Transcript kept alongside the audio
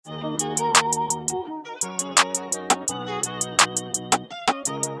The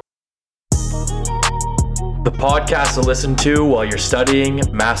podcast to listen to while you're studying,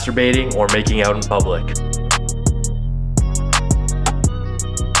 masturbating, or making out in public.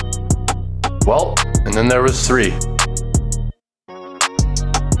 Well, and then there was 3.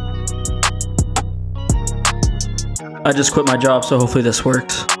 I just quit my job, so hopefully this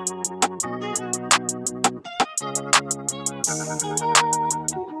works.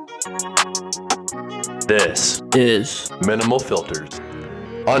 This Is Minimal Filters.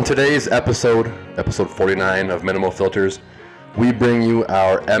 On today's episode 49 of Minimal Filters, we bring you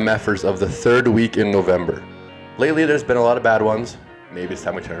our MFers of the 3rd week in November. Lately, there's been a lot of bad ones. Maybe it's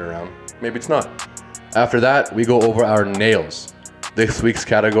time we turn it around. Maybe it's not. After that, we go over our nails. This week's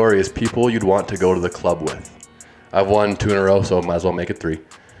category is people you'd want to go to the club with. I've won 2 in a row, so might as well make it 3.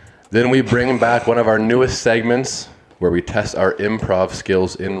 Then we bring back one of our newest segments where we test our improv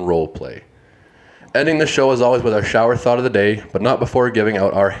skills in role play. Ending the show as always with our shower thought of the day, but not before giving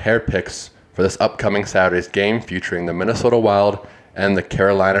out our Hairpicks for this upcoming Saturday's game featuring the Minnesota Wild and the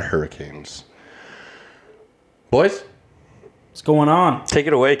Carolina Hurricanes. Boys, what's going on? take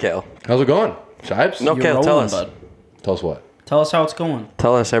it away, Kale. how's it going? Shibes? No, You're Kale, tell rolling, us. bud. Tell us what? Tell us how it's going.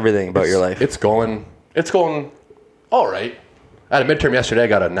 Tell us everything about your life. It's going all right. I had a midterm yesterday. I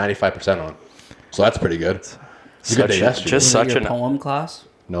got a 95% on. So that's pretty good. It's a good day yesterday. Just Is it such your an poem class?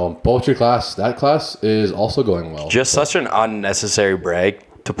 No, poetry class. That class is also going well. such an unnecessary brag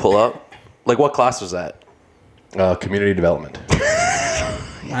to pull up. Like, what class was that? Community development.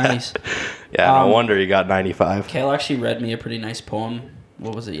 Nice. Yeah, no wonder you got 95. Kale actually read me a pretty nice poem.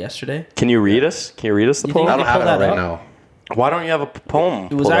 What was it, yesterday? Can you read us? Can you read us the You poem? think I don't have it pull that right up? now. Why don't you have a poem?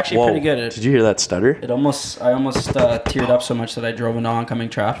 It was pulled up? actually Whoa. pretty good. Did you hear that stutter? I almost teared up so much that I drove into oncoming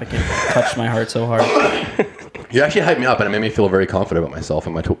traffic. It touched my heart so hard. You actually hyped me up, and it made me feel very confident about myself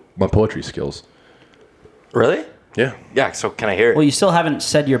and my poetry skills. Really? Yeah. Yeah, so can I hear it? Well, you still haven't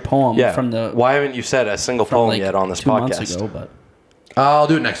said your poem yeah. from the Why haven't you said a single from poem like yet on this 2 podcast? months ago, but I'll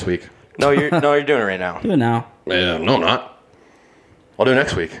do it next week. No, you're doing it right now. do it now, No, I'm not. I'll do it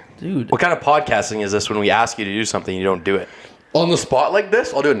next week. dude. What kind of podcasting is this when we ask you to do something you don't do it? On the spot like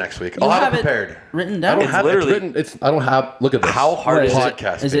this, I'll do it next week. I'll have it prepared. written I down. don't have literally- it written. I don't have. Look at this. How hard What is it?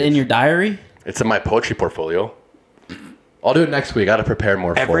 podcast Is it in page. your diary? It's in my poetry portfolio. I'll do it next week. I got to prepare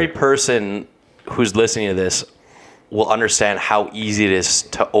more for Every it. person who's listening to this will understand how easy it is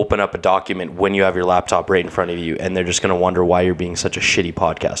to open up a document when you have your laptop right in front of you, and they're just going to wonder why you're being such a shitty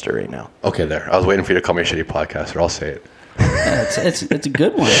podcaster right now. Okay, there. I was waiting for you to call me a shitty podcaster. I'll say it. Yeah, it's a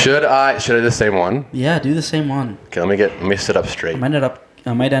good one. Should I do the same one? Yeah, do the same one. Okay, let me sit up straight.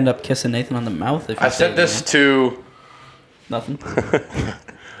 I might end up kissing Nathan on the mouth if you I say sent this to nothing.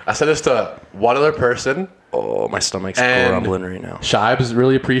 one other person. Oh, my stomach's And grumbling right now. Shibes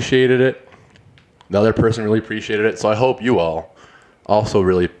really appreciated it. The other person really appreciated it. So I hope you all also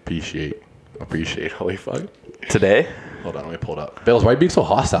really appreciate. Holy fuck. Today? Hold on, let me pull it up. Bills, why are you being so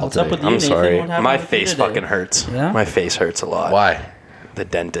hostile What's today? up with you, I'm Nathan? sorry. What happened My with you face today? fucking hurts. Yeah? My face hurts a lot. Why? The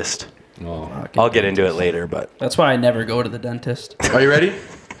dentist. Oh. I'll get into it later, but That's why I never go to the dentist. Are you ready?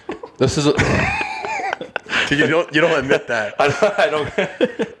 This is. You don't admit that. I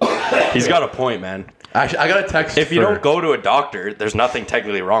don't. He's got a point, man. Actually, I got a text. If you don't go to a doctor, there's nothing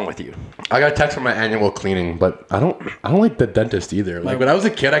technically wrong with you. I got a text for my annual cleaning, but I don't like the dentist either. Like when I was a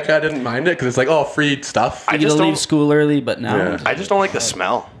kid, I kind of didn't mind it because it's like, oh, free stuff. I just just don't- leave school early, but now Yeah. I just don't like the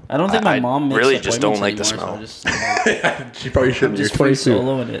smell. I don't think my I mom makes really just don't like the appointments anymore, smell. so I just, She probably shouldn't. You're just free 22.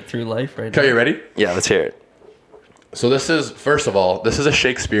 soloing it through life right Okay, now. you ready? Yeah, let's hear it. So this is, first of all, this is a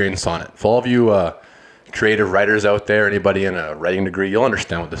Shakespearean sonnet. For all of you creative writers out there, anybody in a writing degree, you'll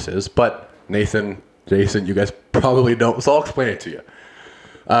understand what this is. But Nathan, Jason, you guys probably don't, so I'll explain it to you.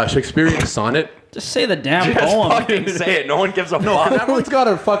 Shakespearean sonnet. Just say the damn Just poem. fucking say it. No one gives a fuck. Everyone's got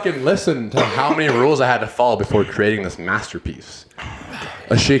to fucking listen to how many rules I had to follow before creating this masterpiece.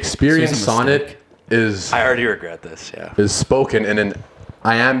 A Shakespearean This is a sonnet is I already regret this, yeah. spoken in an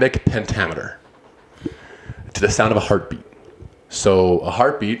iambic pentameter to the sound of a heartbeat. So a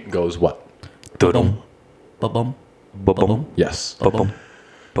heartbeat goes what? Dum. Ba-bum. Ba-bum. Yes. Ba-bum.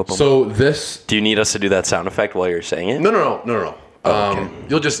 Ba-bum. So this. Do you need us to do that sound effect while you're saying it? No. Okay.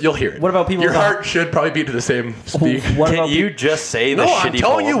 You'll hear it. What about people Your with a- heart should probably beat to the same speed. What Can about you just say the No, shitty I'm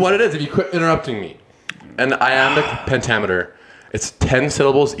telling you poem? what it is if you quit interrupting me. An iambic pentameter. It's 10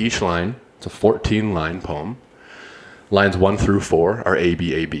 syllables each line. It's a 14-line poem. Lines 1 through 4 are A,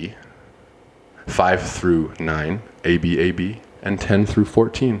 B, A, B. 5 through 9, A, B, A, B. And 10 through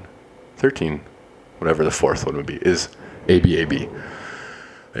 14, 13, whatever the fourth one would be, is A, B, A, B. Are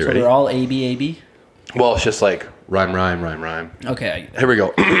you So ready? they're all A-B-A-B? Well, it's just like Rhyme. Okay. Here we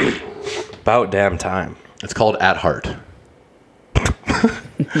go. About damn time. It's called At Heart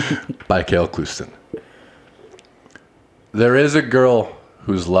by Cale Clouston. There is a girl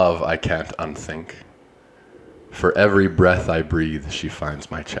whose love I can't unthink. For every breath I breathe, she finds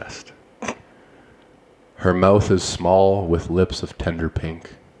my chest. Her mouth is small with lips of tender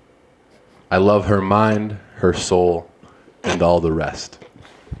pink. I love her mind, her soul, and all the rest.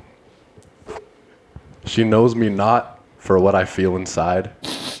 She knows me not for what I feel inside.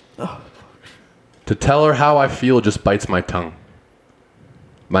 To tell her how I feel just bites my tongue.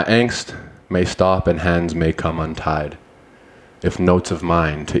 My angst may stop and hands may come untied, if notes of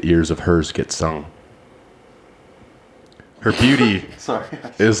mine to ears of hers get sung. Her beauty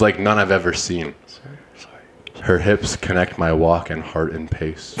is like none I've ever seen. Her hips connect my walk and heart in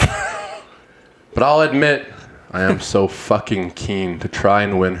pace. But I'll admit, I am so fucking keen to try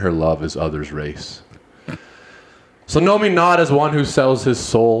and win her love as others' race. So know me not as one who sells his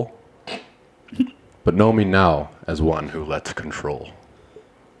soul, but know me now as one who lets control.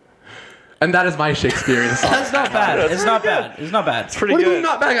 And that is my Shakespearean song. That's not bad. It's not bad. It's not bad. It's pretty What do you good. mean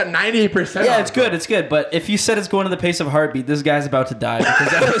not bad? I got 98%. Yeah, it's good. It's good. But if you said it's going to the pace of a heartbeat, this guy's about to die because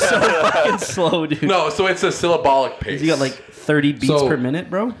that was so fucking slow, dude. No, so it's a syllabolic pace. You got like 30 beats So- per minute,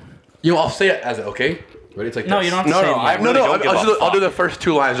 bro. You know, I'll say it as it, okay? Ready? It's like No, this. you don't have to No, say no, it. I yet. really don't give a I'll do the fuck. first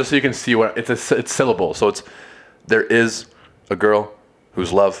two lines just so you can see what it's syllable. So it's there is a girl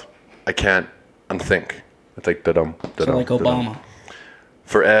whose love I can't unthink. It's like da-dum, da-dum, So like da-dum. Obama.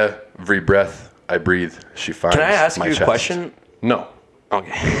 For every breath I breathe, she finds Can I ask my you a chest. question? No. Okay.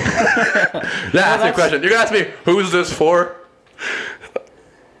 Yeah, ask me a question. You're gonna ask me who's this for?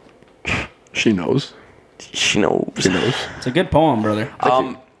 She knows. She knows. It's a good poem, brother.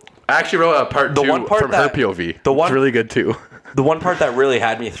 I actually wrote a part The two one part from that- her POV. the one- it's really good too. The one part that really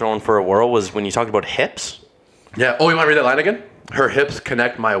had me thrown for a whirl was when you talked about hips. Yeah. Oh, you want to read that line again? Her hips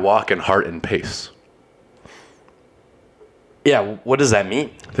connect my walk and heart in pace. Yeah, what does that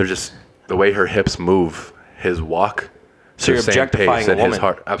mean? They're just the way her hips move, his walk. So you're the same objectifying pace a and his woman.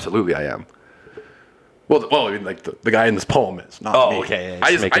 heart. Absolutely, I am. Well, I mean, like the guy in this poem is not Oh, me. okay, yeah,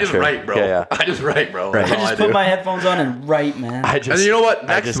 I just just making sure. write, bro. Yeah. I just write, bro. Right. That's I all just do. put my headphones on and write, man. I just, And you know what? I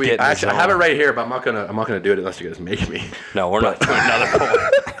Next just week, get in the actually, I have it zone. right here, but I'm not gonna do it unless you guys make me. No, we're not doing another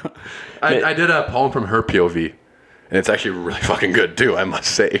poem. I did a poem from her POV, and it's actually really fucking good too, I must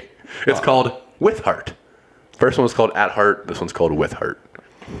say. It's called With Heart. First one was called At Heart. This one's called With Heart.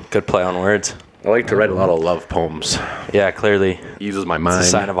 Good play on words. I like to write a lot of love poems. Yeah, clearly. Eases my It's mind. a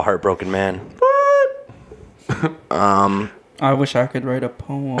sign of a heartbroken man. I wish I could write a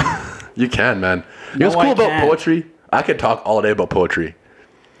poem. You can, man. You know what's No, cool I about can't. poetry? I could talk all day about poetry.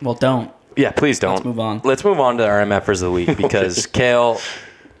 Well, don't. Yeah, please don't. Let's move on. Let's move on to our MFers of the week because Kale.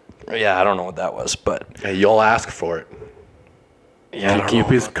 Yeah, I don't know what that was, but Hey, you'll ask for it. yeah. Can you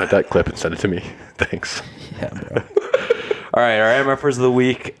please cut that clip and send it to me? Thanks. Yeah, bro. All right, our MFers of the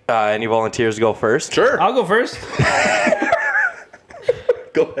week. Any volunteers go first? Sure. I'll go first.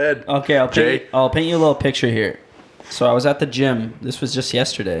 Go ahead. Okay, Jay? I'll paint you a little picture here. So I was at the gym. This was just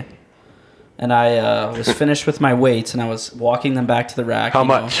yesterday. And I was finished with my weights, and I was walking them back to the rack. How you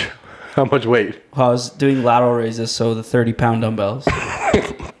know. much? How much weight? I was doing lateral raises, so the 30-pound dumbbells.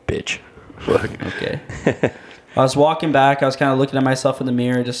 Bitch. Fuck. Okay. I was walking back. I was kind of looking at myself in the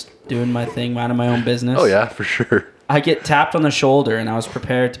mirror, just doing my thing, minding my own business. Oh, yeah, for sure. I get tapped on the shoulder, and I was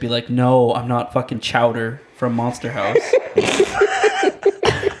prepared to be like, no, I'm not fucking Chowder from Monster House.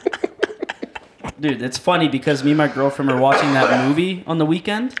 Dude, it's funny because me and my girlfriend were watching that movie on the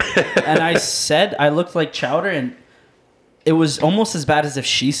weekend, and I said I looked like Chowder, and it was almost as bad as if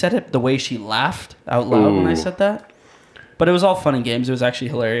she said it, the way she laughed out loud when I said that. But it was all fun and games. It was actually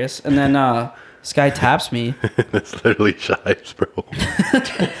hilarious. And then this guy taps me, That's literally shives, bro.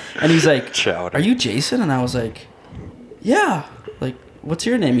 and he's like, Chowder. "Are you Jason?" And I was like, "Yeah." Like, what's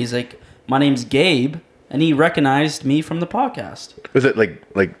your name? He's like, "My name's Gabe," and he recognized me from the podcast. Was it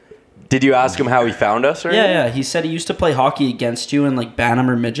like Did you ask him how he found us? Or Yeah, anything? yeah. He said he used to play hockey against you in like Bantam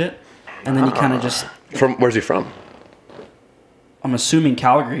or Midget, and then he kind of just, from? Where's he from? I'm assuming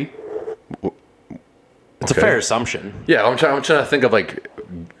Calgary. It's a Okay. fair assumption. Yeah, I'm trying to think of like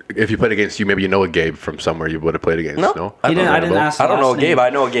if you played against you, maybe you know a Gabe from somewhere you would have played against. No, I didn't ask. I don't know last Gabe. name. I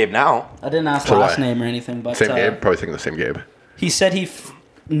know Gabe now. I didn't ask So last do I. name or anything, but Same Gabe. Probably thinking the same Gabe. he said he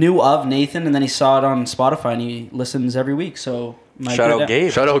knew of Nathan, and then he saw it on Spotify, and he listens every week. So my Shout good out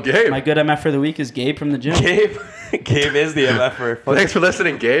Gabe. Shout out Gabe. My good MF for the week is Gabe from the gym. Gabe. Gabe is the MFer. Thanks for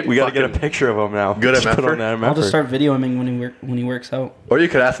listening, Gabe. We got to get a Fucking- picture of him now. Good Just put MFer? on that I'll just MFer. start videoing him when he works out. Or you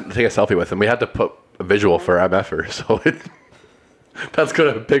could ask him to take a selfie with him. We had to put a visual for MFer, so that's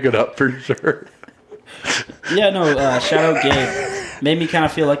gonna pick it up for sure. Yeah, no, shout out Gabe. Made me kind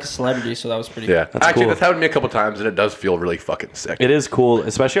of feel like a celebrity, so that was pretty Yeah, cool. actually, cool. that's happened to me a couple times, and it does feel really fucking sick. It is cool,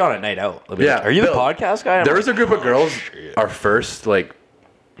 especially on a night out. They'll be Yeah. like, are you the No, podcast guy? I'm There like, was a group of girls, our first, like,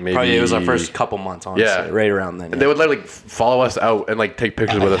 maybe... probably it was our first couple months, honestly. Yeah. Right around then. They would, like, follow us out and, like, take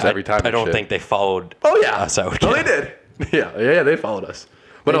pictures with us every time. I and don't shit. think they followed us out. No, they did. Yeah, they followed us.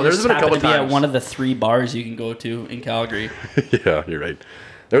 But no, They there's just been a couple happened to be times. at one of the 3 bars you can go to in Calgary. Yeah, you're right.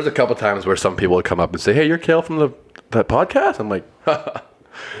 There's a couple times where some people would come up and say, "Hey, you're Kale from that podcast." I'm like,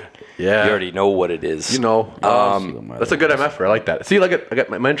 yeah. You already know what it is. You know, that's a good MFer. I like that. See, like I got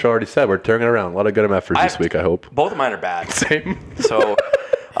my intro already said. We're turning it around. A lot of good MFers this week, I hope. Both of mine are bad. Same. So,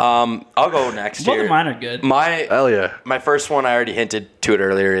 I'll go next Both year. of mine are good. Hell yeah. My first one, I already hinted to it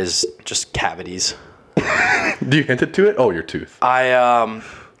earlier, is just cavities. Do you hinted to it? Oh, your tooth.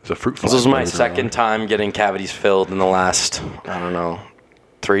 It's a fruit fly. This was my second time getting cavities filled in the last, I don't know,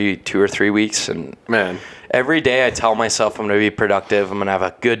 2 or 3 weeks. And Man. every day I tell myself I'm going to be productive. I'm going to have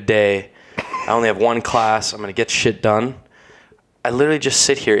a good day. I only have one class. I'm going to get shit done. I literally just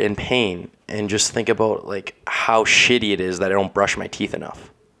sit here in pain and just think about like how shitty it is that I don't brush my teeth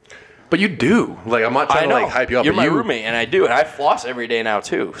enough. But you do. Like, I'm not trying to like hype you up. You're but my roommate, and I do, and I floss every day now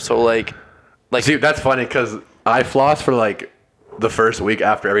too. So like, See, that's funny because I floss for like the first week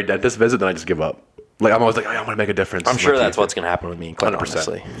after every dentist visit, then I just give up. Like, I'm always like, oh, I'm gonna make a difference. I'm in my sure that's teeth. what's gonna happen with me. Quite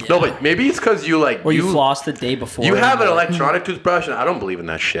honestly. No, but maybe it's because you like Or you floss the day before. You have an and, like, electronic toothbrush, and I don't believe in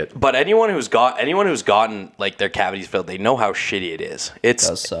that shit. But anyone who's gotten like their cavities filled, they know how shitty it is.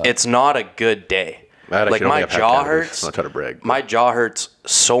 does suck. It's not a good day. I actually Like don't my think I've had jaw cavities. hurts. I'm not trying to brag. My jaw hurts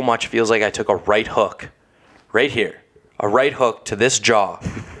so much. Feels like I took a right hook, right here, a right hook to this jaw.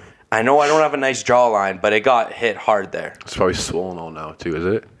 I know I don't have a nice jawline, but it got hit hard there. It's probably swollen all now too, is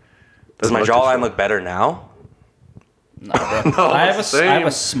it? Does my jawline look better now? No, I have it's the I have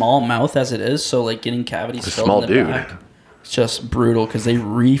a same. small mouth as it is, so like getting cavities a filled small in the dude. back, it's just brutal because they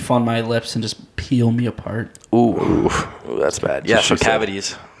reef on my lips and just peel me apart. Ooh, that's bad. Yeah, so she said.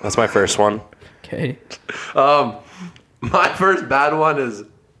 cavities. That's my first one. Okay. My first bad one is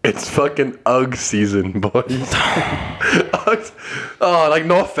it's fucking Ugg season, boys. Uggs. Oh, like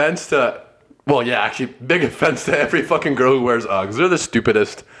no offense to. Well, yeah, actually, big offense to every fucking girl who wears Uggs. They're the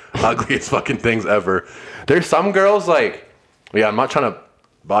stupidest, ugliest fucking things ever. There's some girls like, yeah, I'm not trying to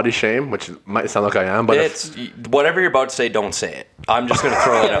body shame, which might sound like I am, but It's whatever you're about to say. Don't say it. I'm just gonna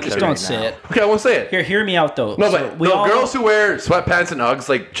throw it out Just there. don't right say now. it. okay, I won't say it. Here, hear me out though. No, So but we all girls who wear sweatpants and Uggs,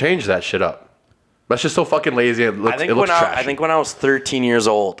 like, change that shit up. That's just so fucking lazy. It looks, I think it looks when trashy. I think when I was 13 years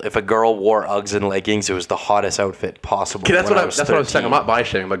old, if a girl wore Uggs and leggings, it was the hottest outfit possible. Okay, that's when what I I'm. was That's what I'm saying. 13. I'm not body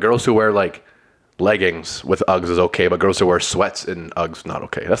shaming, but girls who wear like leggings with Uggs is okay, but girls who wear sweats and Uggs not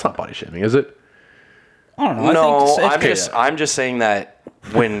okay. That's not body shaming, is it? I don't know. No, I think I'm just saying that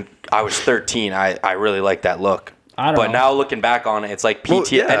when I was 13, I really liked that look. I don't But know. now looking back on it, it's like PT. Well,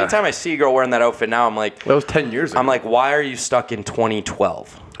 yeah. Anytime I see a girl wearing that outfit now, I'm like, That was 10 years ago. why are you stuck in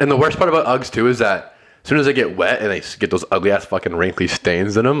 2012? And the worst part about Uggs too is that as soon as they get wet and they get those ugly ass fucking wrinkly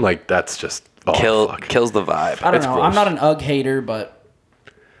stains in them, like that's just fuck. Kills the vibe. I don't It's know. gross. I'm not an UGG hater, but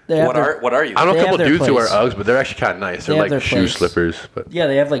they have What their- are you? I know a They couple have their dudes who wear place. Uggs, but they're actually kind of nice. They're They have like their shoe place. slippers. But Yeah,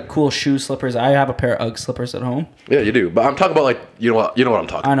 they have like cool shoe slippers. I have a pair of UGG slippers at home. yeah, you do. But I'm talking about like you know what I'm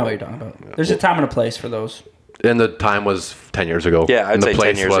talking. I know about. what you're talking about. There's a time and a place for those. And the time was 10 years ago. Yeah, I'd and the say 10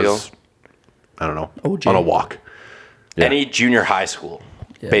 place years ago. I don't know. OJ. On a walk. Yeah. Any junior high school,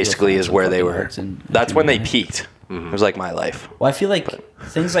 Yeah, basically, you'll is find where some they fucking were. Uggs in That's when they junior high. peaked. It was like my life. Well, I feel like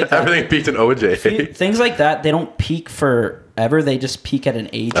things like that. Everything peaked in OJ. Things like that, they don't peak forever. They just peak at an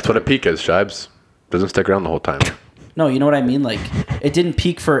age. That's what a peak is, Shibes. Doesn't stick around the whole time. No, you know what I mean? Like, it didn't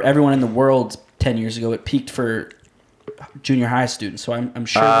peak for everyone in the world 10 years ago. It peaked for junior high students. So I'm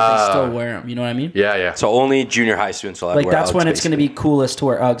sure that they still wear them. You know what I mean? Yeah, yeah. So only junior high students will have Like, wear that's Uggs, when it's going to basically. be coolest to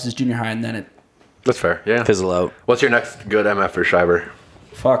wear Uggs is junior high, and then it... That's fair. Yeah. Fizzle out. What's your next good MF for Shiver?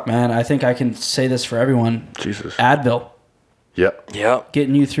 Fuck, man. I think I can say this for everyone. Jesus. Advil. Yep. Yep.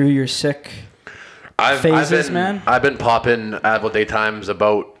 Getting you through your sick... Phases, man. I've been popping Advil daytimes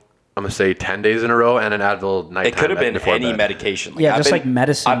about, I'm going to say 10 days in a row and an Advil nighttime. It could have been before any bed. medication. Yeah, I've just been- like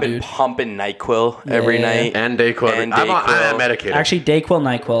medicine, I've been dude. pumping NyQuil every Yeah. night. And Dayquil. And I'm Dayquil. medicated. Actually, Dayquil,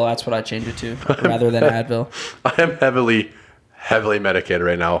 NyQuil, that's what I changed it to, rather than Advil. I am heavily medicated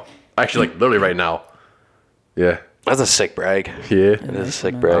right now. Actually, like literally right now. Yeah. That's a sick brag. Yeah. That is a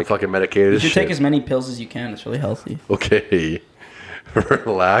sick I'm brag. fucking medicated You as should take shit. as many pills as you can. It's really healthy. Okay.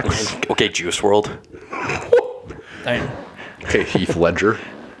 Relax. Okay, Juice World. Damn. Okay, Heath Ledger.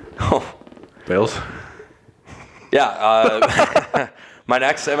 Oh, Bales. yeah. My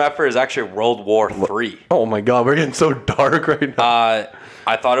next MFer is actually World War III. Oh my God, we're getting so dark right now.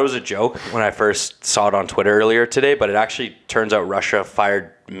 I thought it was a joke when I first saw it on Twitter earlier today, but it actually turns out Russia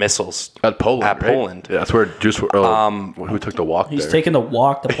fired missiles At Poland. At right? Poland. Yeah, that's where Juice. Who took the walk He's there? taking the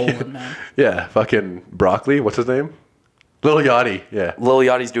walk to Poland, man. Yeah, fucking Broccoli. What's his name? Lil Yachty. Yeah, Lil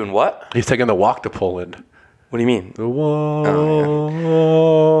Yachty's doing what? he's taking the walk to Poland. What do you mean? The walk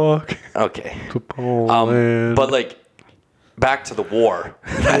Okay. to Poland. But like, back to the war.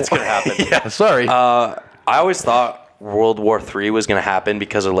 That's gonna happen. yeah, sorry. I always thought World War III was gonna happen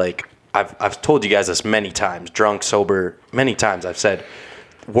because of like I've told you guys this many times, drunk, sober, many times. I've said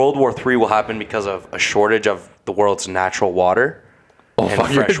World War III will happen because of a shortage of the world's natural water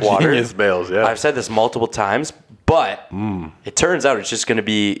and fresh water. Genius, Bales, yeah. I've said this multiple times, but it turns out it's just gonna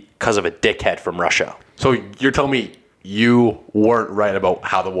be because of a dickhead from Russia. So you're telling me you weren't right about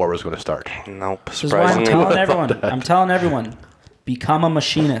how the war was going to start? Nope. This is why I'm Surprisingly. telling everyone, become a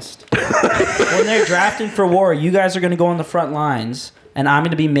machinist. When they're drafting for war, you guys are going to go on the front lines, and I'm going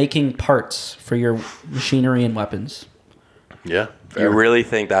to be making parts for your machinery and weapons. Yeah. You really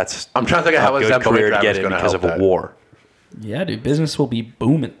think that's I'm trying to think of how a a good Zamboni career to driver get is in going to because help of a that. war? Yeah, dude, business will be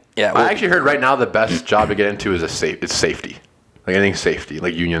booming. Yeah. I actually heard right now the best job to get into is it's safety. Like anything safety,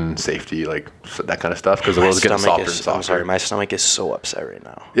 like union safety, like that kind of stuff, because the world's getting softer and softer. I'm sorry, my stomach is so upset right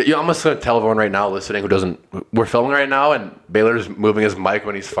now. Yeah, I'm just going to tell everyone right now listening who doesn't... We're filming right now, and Baylor's moving his mic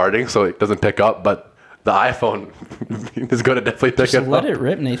when he's farting, so it doesn't pick up, but the iPhone is going to definitely pick Just it let up. it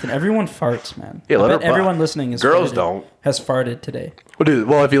rip, Nathan. Everyone farts, man. Yeah, I let bet her fart. everyone listening is Girls don't. has farted today.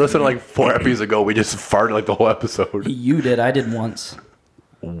 Well, if you listen to like 4 episodes ago, we just farted like the whole episode. You did. I did once.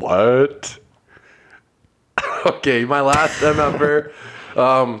 What? Okay, my last MFer.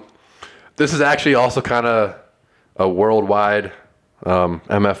 This is actually also kind of a worldwide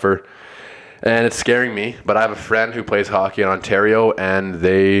MFer, and it's scaring me. But I have a friend who plays hockey in Ontario, and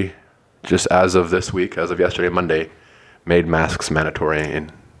they just as of this week, as of yesterday, Monday, made masks mandatory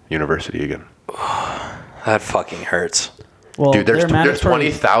in university again. That fucking hurts. Well, Dude, there's they're mandatory-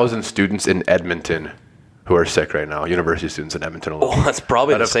 20,000 students in Edmonton who are sick right now. University students in Edmonton alone. Oh, that's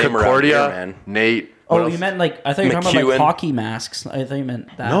probably Out the of same around Concordia, here, man. Nate. Oh, what you else? meant like I thought you were talking about like McEwen. hockey masks. I thought you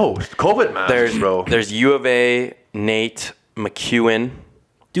meant that. No, COVID masks, bro. There's U of A, Nate, McEwen,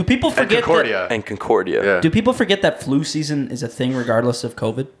 Do people And forget Concordia. and Concordia. Yeah. Do people forget that flu season is a thing regardless of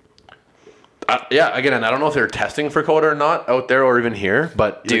COVID? Yeah, again, and I don't know if they're testing for COVID or not out there or even here,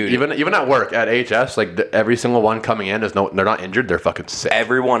 but Dude. even at work at HS, like every single one coming in they're not injured, they're fucking sick.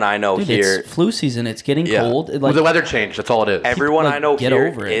 Everyone I know Dude, here, it's flu season. It's getting Yeah. cold. It, With like, the weather change, that's all it is. everyone like, I know get here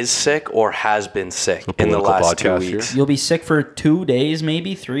over it. is sick or has been sick in the political last 2 podcast weeks. you'll be sick for 2 days,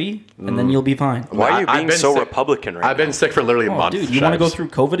 maybe 3, and then you'll be fine. Why are you I've being been so sick. Republican right I've been sick for literally a Oh, month. dude, you want to go Shives. through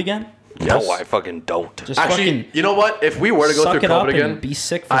COVID again? now? Yes. No, I fucking don't. Just Actually, fucking you know what? If we were to go suck through it up COVID and again, be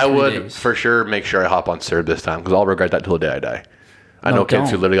sick for I 3 would days. for sure make sure I hop on CERB this time because I'll regret that till the day I die. I No, know kids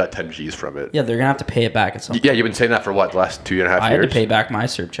who don't. literally got 10 G's from it. Yeah, they're gonna have to pay it back at some point. Yeah, you've been saying that for what, the last 2.5 I had years? to pay back my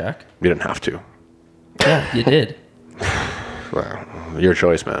CERB check. You didn't have to. Yeah, you did. Well, your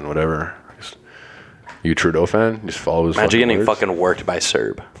choice, man. Whatever. You a Trudeau fan? Just follow his Imagine getting words. fucking worked by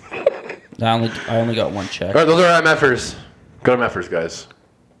Serb. I only got one check. All right, those are our MFers. Good MFers, guys.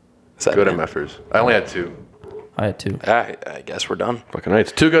 Is that Good it? MFers. I only had 2. I had 2. I guess we're done. Fucking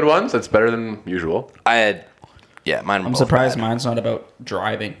nice. 2 good ones. That's better than usual. I had, yeah, mine were I'm both surprised bad. mine's not about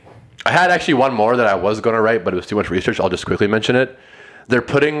driving. I had actually one more that I was going to write, but it was too much research. I'll just quickly mention it. They're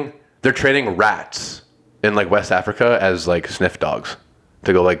training rats in like West Africa as like sniff dogs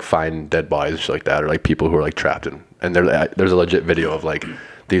to go like find dead bodies and shit like that, or like people who are like trapped in. And there's a legit video of like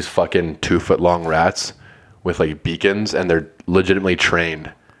these fucking 2-foot long rats with like beacons, and they're legitimately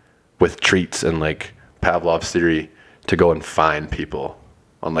trained with treats and like Pavlov's theory to go and find people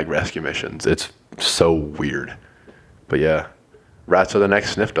on like rescue missions. It's so weird. But yeah, rats are the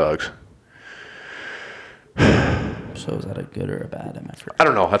next sniff dogs. So is that a good or a bad MF? I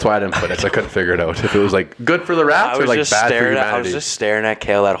don't know. That's why I didn't put it. So I couldn't figure it out. If it was like good for the rats or like bad for humanity. I was just staring at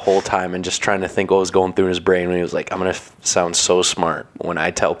Kale that whole time and just trying to think what was going through his brain when he was like, I'm going to sound so smart when I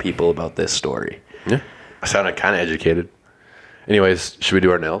tell people about this story. Yeah. I sounded kind of educated. Anyways, should we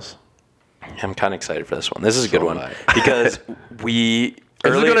do our nails? I'm kind of excited for this one. This is a good So one am I. because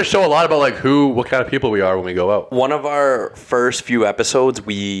This is going to show a lot about like what kind of people we are when we go out. one of our first few episodes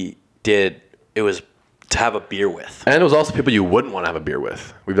we did, it was to have a beer with. And it was also people you wouldn't want to have a beer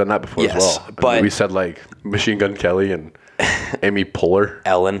with. We've done that before Yes, as well. but- we said like Machine Gun Kelly and Amy Poehler.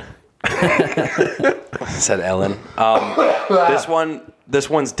 Ellen. Said Ellen. This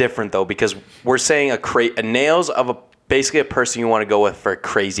one's different though because we're saying a nails of basically a person you want to go with for a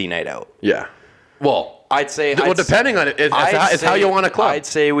crazy night out. Yeah. Well, I'd say. Well, depending on it, it's how you want to club. I'd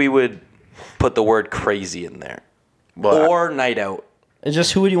say we would put the word crazy in there, or night out. It's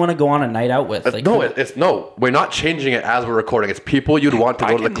just who would you want to go on a night out with? Like, no. We're not changing it as we're recording. It's people you'd want to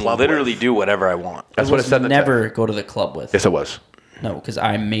go to the club. Literally with. do whatever I want. That's what it said. Never go to the club with. Yes, it was. No, because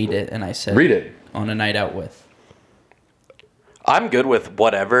I made it and I said. Read it. On a night out with. I'm good with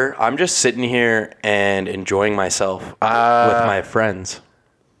whatever. I'm just sitting here and enjoying myself with my friends.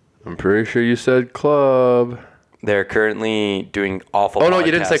 I'm pretty sure you said club. They're currently doing awful. Oh no, you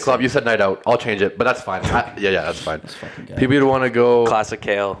didn't say club. You said night out. I'll change it, but that's fine. Yeah, that's fine. People you'd want to go. Classic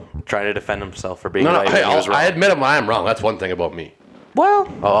Kale trying to defend himself for being No, right. hey, when he was wrong. I admit when I'm wrong. That's one thing about me. Well,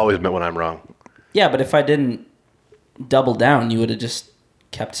 I'll always admit when I'm wrong. Yeah, but if I didn't double down, you would have just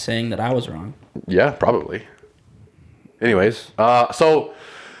kept saying that I was wrong. Yeah, probably. Anyways, so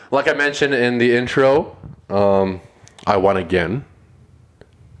like I mentioned in the intro, I won again.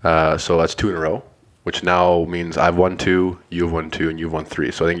 So that's 2 in a row, which now means I've won 2, you've won 2, and you've won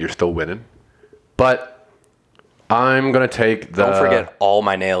 3. So I think you're still winning. But I'm gonna take the. don't forget all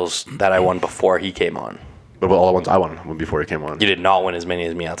my nails that I won before he came on. But all the ones I won before he came on. You did not win as many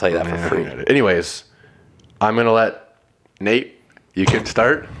as me. I'll tell you that for free. Anyways, I'm gonna let Nate. You can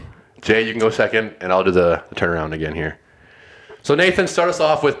start. Jay, you can go second, and I'll do the turnaround again here. So Nathan, start us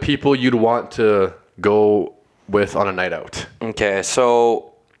off with people you'd want to go with on a night out. Okay,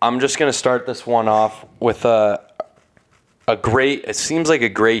 so I'm just gonna start this one off with a great. It seems like a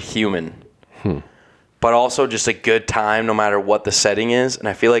great human, but also just a good time, no matter what the setting is. And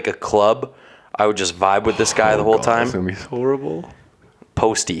I feel like a club, I would just vibe with this guy the whole time. That's gonna be so horrible.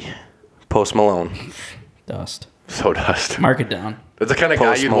 Post Malone. Dust. So dust. Mark it down. That's the kind of guy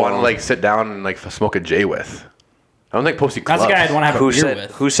Post you'd want to Malone. like sit down and like smoke a J with. I don't think Posty clubs. That's the guy I'd want to have a beer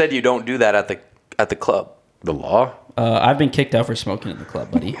with. Who said you don't do that at the club? The law? I've been kicked out for smoking at the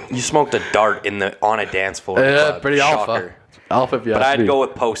club, buddy. You smoked a dart on a dance floor. in the club. Pretty Shocker. alpha. Alpha, if you But ask I'd me. go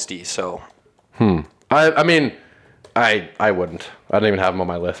with Posty. So I mean, I wouldn't. I don't even have him on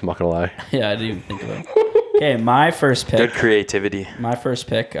my list. I'm not gonna lie. Yeah, I didn't even think about it. Okay, my first pick. good creativity. My first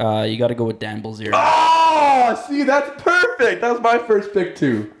pick. You got to go with Dan Bilzerian. Oh, see, that's perfect. That was my first pick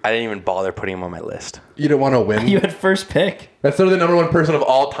too. I didn't even bother putting him on my list. You didn't want to win. You had first pick. That's sort of the number one person of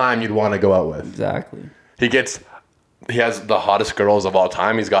all time you'd want to go out with. Exactly. He has the hottest girls of all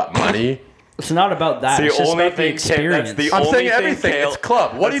time. He's got money. It's not about that. It's just about the experience. I'm saying everything. It's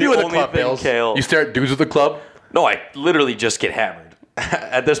club. What do you do with the club, Bills? Kale. You stare at dudes at the club? No, I literally just get hammered.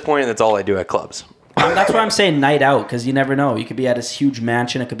 At this point, that's all I do at clubs. That's why I'm saying night out, because you never know. You could be at his huge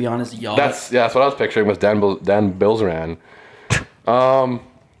mansion. It could be on his yacht. That's what I was picturing was Dan Bilzerian. I'm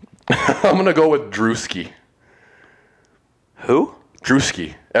gonna go with Drewski. Who?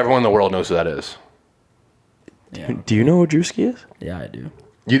 Drewski. Everyone in the world knows who that is. Yeah. Do you know who Drewski is? Yeah, I do.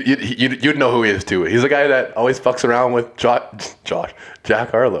 You'd know who he is too. He's a guy that always fucks around with Jack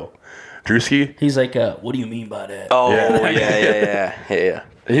Harlow. Drewski. He's like, what do you mean by that? Oh, yeah.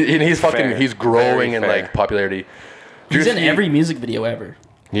 He's fucking. Fair. He's growing in Very like popularity. He's in Drewski- every music video ever.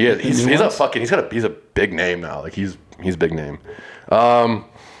 He is. He's new a ones? fucking. He's a big name now. Like he's big name.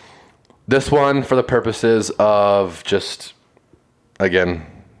 This one for the purposes of just, again,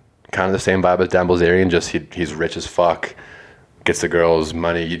 kind of the same vibe as Dan Bilzerian. Just he's rich as fuck, gets the girls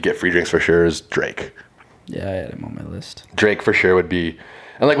money. You'd get free drinks for sure. Is Drake. Yeah, I had him on my list. Drake for sure would be.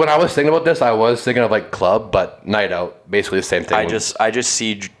 And like when I was thinking about this, I was thinking of like club, but night out, basically the same thing. I just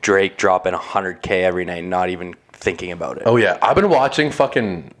see Drake dropping 100K every night, not even thinking about it. Oh yeah, I've been watching Salt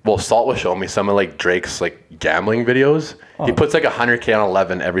was showing me some of like Drake's like gambling videos. He puts like 100K on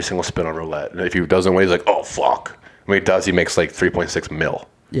 11 every single spin on roulette. And if he doesn't win, he's like, oh fuck. When he does, he makes like 3.6 mil.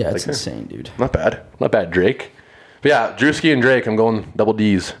 Yeah, it's Like, insane, dude. Not bad, Drake. But yeah, Drewski and Drake, I'm going double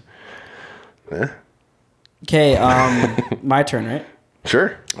D's. Okay, my turn, right?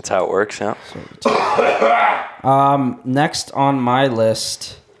 Sure. That's how it works, yeah. Next on my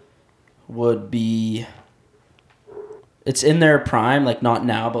list would be, it's in their prime, like not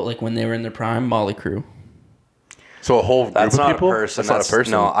now, but like when they were in their prime, Molly Crew. So a whole group That's of not people? a person. That's not a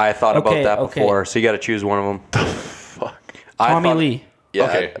person. No, I thought Okay, about that okay. before. So you got to choose one of them. Fuck. Tommy Lee. Yeah,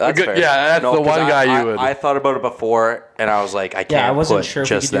 Okay, that's good. fair. Yeah, that's the 'cause one guy you would- I thought about it before, and I was like, I can't. Yeah, I wasn't put sure if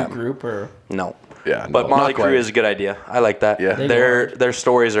we just could do them. a group or. No. Yeah, But no, Molly not quite. Crew is a good idea. I like that. Yeah. They Their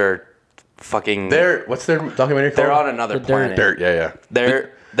stories are fucking. What's their documentary called? They're on another The Dirt. planet. Dirt, yeah.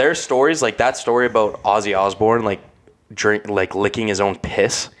 Their stories, like that story about Ozzy Osbourne, like licking his own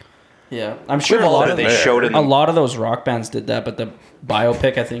piss. Yeah, I'm sure a We've all lot been of They there. showed it. a lot of those rock bands did that, but the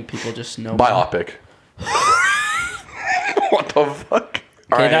biopic, I think people just know. Biopic. What the fuck?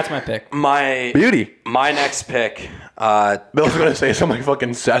 Okay, that's my pick. My Beauty. My next pick. Bill's gonna say something like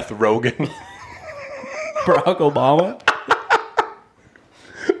fucking Seth Rogen. Barack Obama.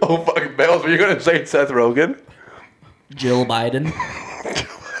 Oh, fuck, Bales, were you going to say Seth Rogen? Jill Biden.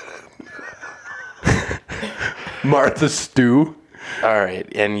 Martha Stew? All right,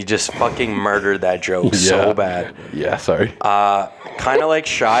 and you just fucking murdered that joke so bad. Yeah, sorry. Kind of like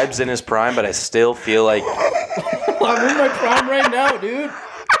Shibes in his prime, but I still feel like I'm in my prime right now, dude.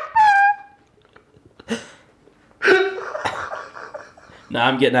 Nah,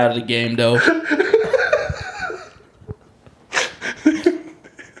 I'm getting out of the game, though.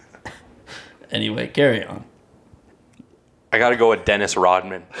 Anyway, carry on. I got to go with Dennis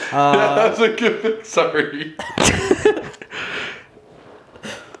Rodman. That's a good... Sorry.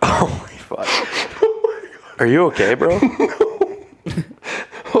 Oh my fuck. Are you okay, bro?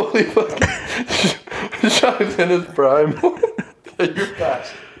 Holy fuck. Shibes in his prime. You're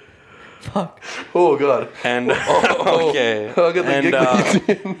fast. Fuck. Oh, God. And okay. I'll get the And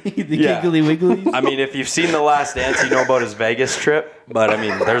The Yeah. giggly wigglies. I mean, if you've seen The Last Dance, you know about his Vegas trip. But I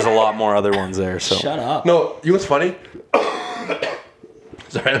mean, there's a lot more other ones there. So Shut up. No, you know what's funny?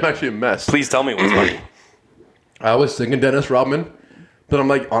 Sorry, I'm actually a mess. please tell me what's funny. I was thinking Dennis Rodman, but I'm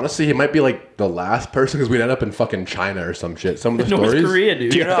like, honestly, he might be like the last person because we'd end up in fucking China or some shit. Some of the North stories. Korea,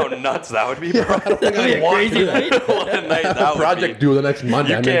 dude. Do you know how nuts that would be, bro? That'd be a crazy night. What a night that would Project be. due the next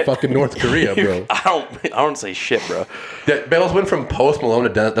Monday. You I'm in can't- fucking North Korea, bro. I don't say shit, bro. Bales went from Post Malone to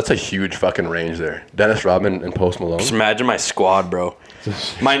Dennis. That's a huge fucking range there. Dennis Rodman and Post Malone. Just imagine my squad, bro.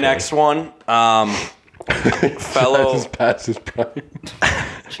 My next one, fellow. Just past his prime.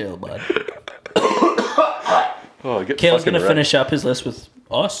 Chill, bud. Oh, get Kale's fucking gonna wrecked. finish up his list with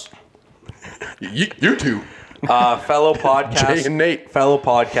us. You two. Fellow Jay podcast, and Nate. fellow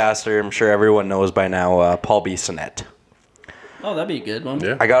podcaster. I'm sure everyone knows by now. Paul Bissonnette. Oh, that'd be a good one.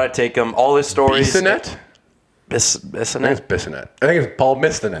 Yeah. I gotta take him. All his stories. Bissonnette? I think Bissonnette. it's Bissonnette. I think it's Paul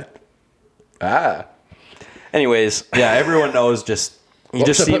Bissonnette. Ah. Anyways, yeah, everyone knows. Just he Well,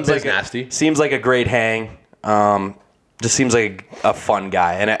 just so seems put like Biz nasty. seems like a great hang. Just seems like a fun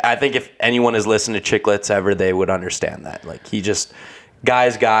guy, and I think if anyone has listened to Chicklets ever, they would understand that. Like he just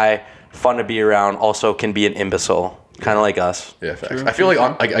guy's guy, fun to be around. Also can be an imbecile, kind of like us. Yeah, facts. I feel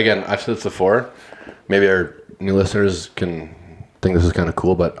like, again, I've said this before. Maybe our new listeners can think this is kind of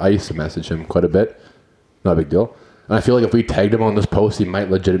cool, but I used to message him quite a bit. Not a big deal. And I feel like if we tagged him on this post, he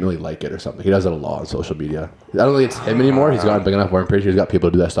might legitimately like it or something. He does it a lot on social media. I don't think it's him anymore. He's gotten big enough where I'm pretty sure he's got people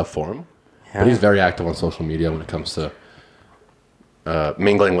to do that stuff for him. But he's very active on social media when it comes to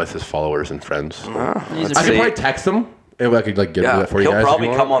mingling with his followers and friends. He's a I could See- probably text him if I could like get Yeah, that for you he'll guys. if probably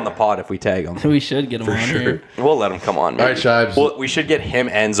you come want. on the pod if we tag him. We should get him on here. We'll let him come on. All right, Shibes. Well, we should get him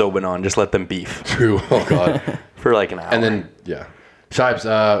and Zobin on. Just let them beef True. Oh god. for like an hour. And then yeah,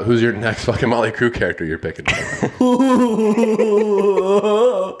 Shibes. Who's your next fucking Motley Crue character you're picking?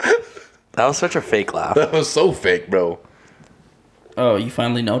 that was such a fake laugh. That was so fake, bro. Oh, you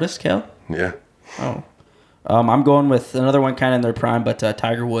finally noticed, Kel? Yeah. Oh. I'm going with another one kind of in their prime, but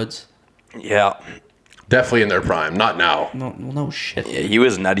Tiger Woods. Yeah. Definitely in their prime. Not now. No shit. Yeah, he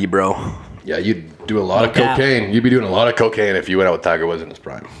was nutty, bro. Yeah, you'd do a lot of No cap. cocaine. You'd be doing a lot of cocaine if you went out with Tiger Woods in his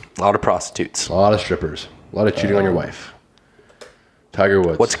prime. A lot of prostitutes. A lot of strippers. A lot of cheating on your wife. Tiger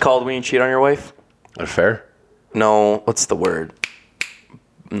Woods. What's it called when you cheat on your wife? an affair? No, what's the word?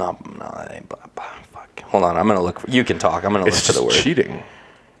 No, that ain't. Fuck. Hold on, I'm gonna look. You can talk. I'm gonna It's look for the just word. cheating.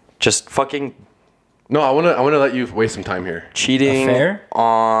 Just fucking No, I wanna let you waste some time here. cheating Affair?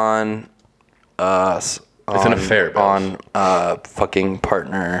 on us. It's an affair, Bills. on fucking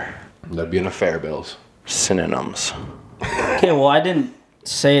partner That'd be an affair, Bills. synonyms. Okay, well, I didn't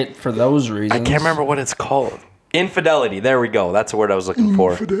say it for those reasons. I can't remember what it's called. Infidelity. There we go. That's the word I was looking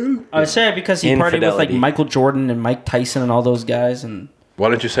for. I would say it because he partied with like Infidelity. Michael Jordan and Mike Tyson and all those guys, and Why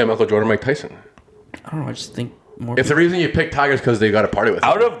don't you say Michael Jordan, Mike Tyson? I don't know. I just think more. If the reason you picked Tigers because they got a party with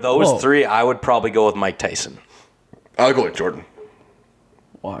Out him, of those Whoa. three, I would probably go with Mike Tyson. I'll go with Jordan.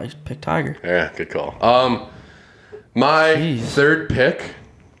 Why pick Tiger? Yeah, good call. My Jeez. third pick,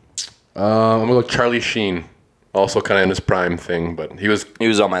 I'm gonna go Charlie Sheen. Also kind of in his prime thing, but he was He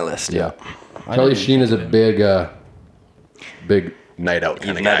was on my list. Yeah. Charlie Sheen is a big night out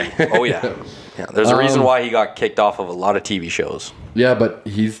kind of guy. Oh yeah. Yeah. There's a reason why he got kicked off of a lot of TV shows. Yeah, but I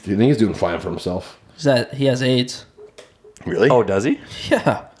think he's doing fine for himself. Is that he has AIDS? Really? Oh, does he?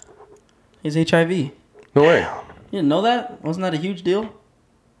 Yeah, he has HIV. You No way. didn't know that? Wasn't that a huge deal?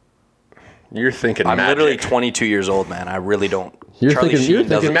 You're thinking I'm Magic. literally 22 years old, man. I really don't. You're Charlie thinking Sheen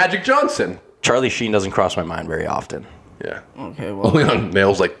doesn't. Magic Johnson. Charlie Sheen doesn't cross my mind very often. Yeah. Okay, well, Only on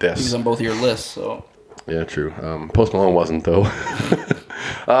nails like he's this. on both of your lists, so Yeah, true. Post Malone wasn't though.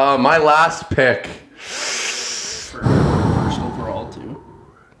 My last pick. first overall too.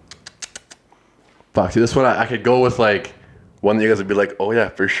 Fuck, see, this one I could go with like one that you guys would be like, oh yeah,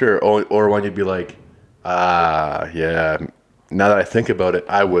 for sure. Or one you'd be like, yeah. Now that I think about it,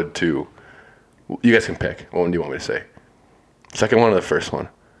 I would too. You guys can pick. What one do you want me to say? Second one or the first one?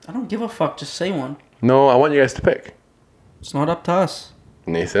 I don't give a fuck. Just say one. No, I want you guys to pick. It's not up to us.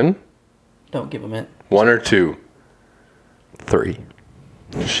 Nathan? Don't give him it. 1 or 2? 3.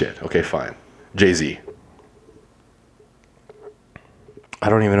 Shit. Okay, fine. Jay-Z. I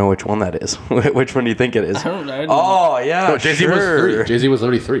don't even know which one that is. Which one do you think it is? I don't know. Oh, yeah, No, Jay-Z was 3. Jay-Z was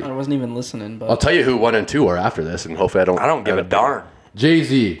literally 3. I wasn't even listening, but I'll tell you who 1 and 2 are after this, and hopefully I don't give a darn.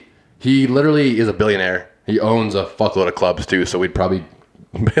 Jay-Z. He literally is a billionaire. He owns a fuckload of clubs, too, so we'd probably...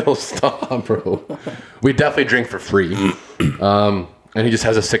 Bill, stop, bro. We definitely drink for free. And he just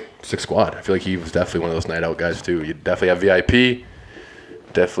has a sick squad. I feel like he was definitely one of those night out guys, too. You definitely have VIP.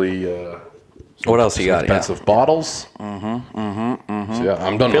 Definitely... What else you got? Expensive bottles. So yeah,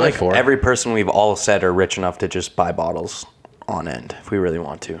 I'm done. I feel my like 4. every person we've all said are rich enough to just buy bottles on end if we really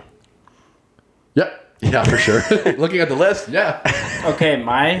want to. Yep. Yeah, for sure. Looking at the list, yeah. okay,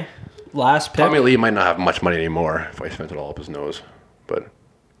 my last pick. Tommy Lee might not have much money anymore if I spent it all up his nose, but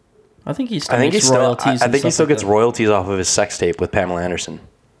I think he still I think makes he still. royalties. I and think he stuff still like gets that. royalties off of his sex tape with Pamela Anderson.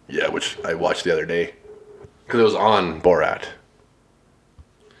 yeah, which I watched the other day because it was on Borat.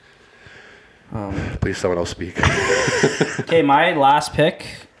 Please, someone else speak. Okay, my last pick.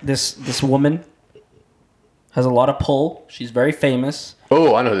 This woman has a lot of pull. She's very famous.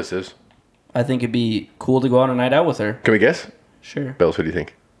 Oh, I know who this is. I think it'd be cool to go on a night out with her. Can we guess? Sure. Bells, who do you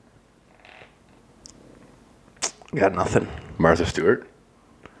think? Got nothing. Martha Stewart?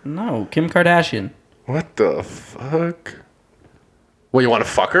 No, Kim Kardashian. What the fuck? Well, you want to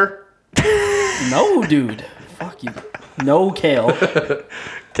fuck her? No, dude. Fuck you. No, Kale.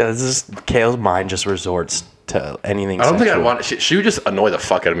 Because Kale's mind just resorts to anything I don't think I'd sexual. want... She would just annoy the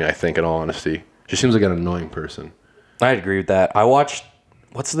fuck out of me, I think, in all honesty. She seems like an annoying person. I'd agree with that. I watched...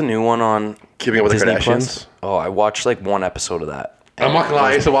 What's the new one on Keeping Up with Disney the Kardashians? Plus? Oh, I watched like one episode of that. I'm not gonna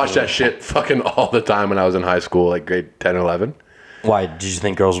lie, I used to watch that shit fucking all the time when I was in high school, like grade 10, 11. Why? Did you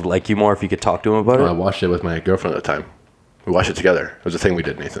think girls would like you more if you could talk to them about I it? watched it with my girlfriend at the time. We watched it together. It was a thing we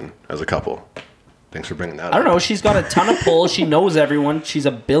did, Nathan, as a couple. Thanks for bringing that up. I don't know. She's got a ton of pull. She knows everyone. She's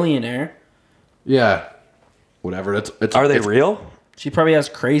a billionaire. Yeah. Whatever. It's Are they real? She probably has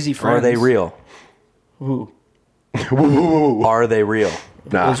crazy Or friends. are they real? Who? Are they real?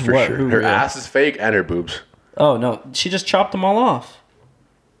 Nah, Is for what? sure. Who Her real? ass is fake and her boobs. Oh, no. She just chopped them all off.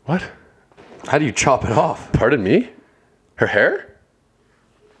 What? How do you chop it off? Pardon me? Her hair?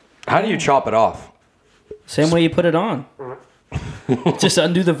 How do you chop it off? Same way you put it on. Just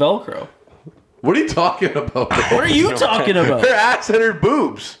undo the Velcro. What are you talking about? Bro? What are you talking about? Her ass and her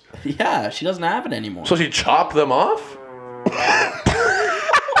boobs. Yeah, she doesn't have it anymore. So she chopped them off?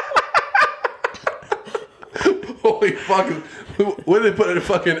 Holy fuck. What did they put in a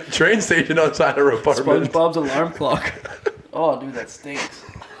fucking train station outside her apartment? SpongeBob's alarm clock. Oh, dude, that stinks.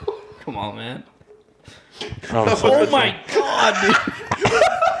 Come on, man. Oh my god, dude.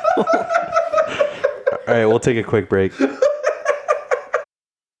 All right, we'll take a quick break.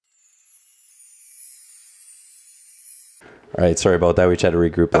 All right, sorry about that. We tried to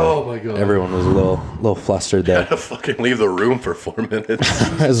regroup. Oh my God. Everyone was a little flustered there. To fucking leave the room for 4 minutes.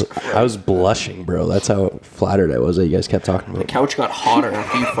 I was blushing, bro. That's how flattered I was that you guys kept talking about. Couch got hotter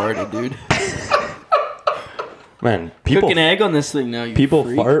after you farted, dude. Man, Cook an egg on this thing now, you people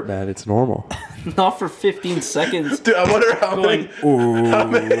freak. fart, man. It's normal. Not for 15 seconds. Dude, I wonder how Going, I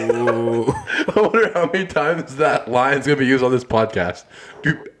wonder how many times that line's gonna be used on this podcast.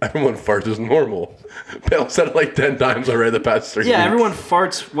 Dude, everyone farts is normal. Bale said it like 10 times already the past 3 weeks. Yeah, everyone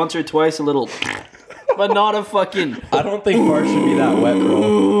farts once or twice a little, but not a fucking. I don't think farts should be that wet,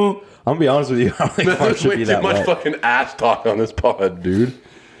 bro. I'm gonna be honest with you. I don't think farts There's should way be too that much wet. fucking ass talk on this pod, dude.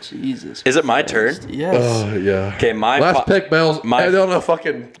 Jesus. Is it my turn? Yes. Oh, yeah. Okay, my Last pick, Bales. my- I don't know,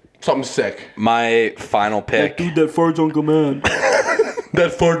 fucking something sick. My final pick. Dude that farts on command.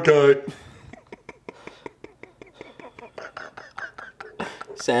 That fart guy.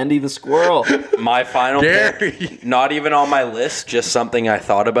 Sandy the squirrel. My final Gary. pick. Not even on my list. Just something I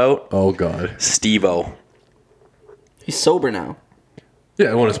thought about. Oh, God. Steve-O. He's sober now.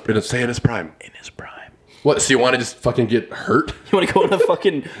 Yeah, I want to say in his prime. In his prime. What, so you want to just fucking get hurt? You want to go on a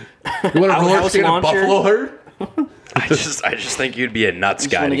fucking You want to roller outhouse skate a launcher? buffalo herd? I just think you'd be a nuts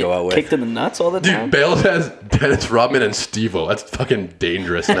Just guy wanna to go get out with. kicked in the nuts all the time. Dude, Bales has Dennis Rodman and Steve-O. That's fucking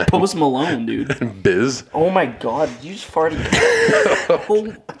dangerous, man. Post Malone, dude. Biz. Oh my god, you just farted.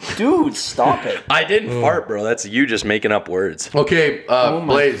 Oh, dude, stop it. I didn't fart, bro. That's you just making up words. Okay, Oh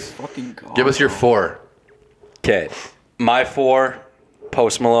my Blaze, fucking god. give us your 4. Okay. My 4,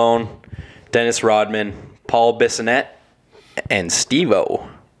 Post Malone, Dennis Rodman, Paul Bissonnette, and Steve-O.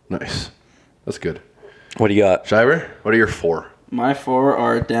 Nice. That's good. What do you got? Shiver, what are your 4? My 4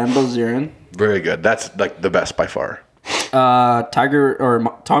 are Dan Bilzerian, Very good. That's like the best by far.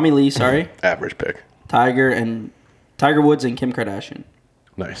 Tommy Lee, sorry, Average pick. Tiger Woods and Kim Kardashian.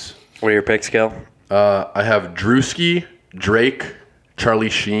 Nice. What are your picks, Kel? I have Drewski, Drake, Charlie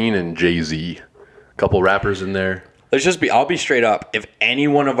Sheen, and Jay-Z. A couple rappers in there. I'll be straight up. If any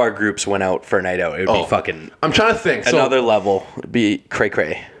one of our groups went out for a night out, it would be fucking I'm trying to think. another level. It'd be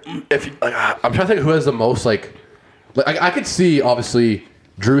cray-cray. I'm trying to think who has the most like I could see obviously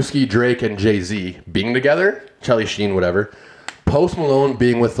Drewski, Drake, and Jay-Z being together. Charlie Sheen, whatever. Post Malone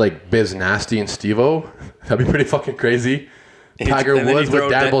being with like Biz Nasty and Steve-O. That'd be pretty fucking crazy. Tiger And then Woods you with throw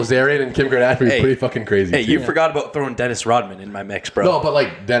Dan Bilzerian and Kim Kardashian would be pretty fucking crazy. Hey, too. you forgot about throwing Dennis Rodman in my mix, bro. No, but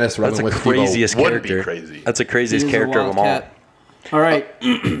like Dennis That's Rodman the with Steve-O craziest would character. be crazy. That's the craziest He is a character of them all. wildcat. All right,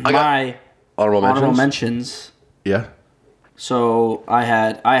 my Honorable mentions. Yeah. So I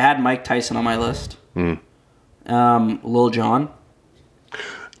had Mike Tyson on my list. Lil Jon.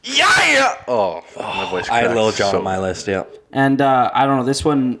 Yeah. Oh, my voice. I had cracked Lil Jon so on my list, yeah. And I don't know, this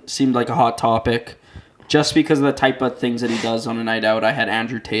one seemed like a hot topic. Just because of the type of things that he does on a night out, I had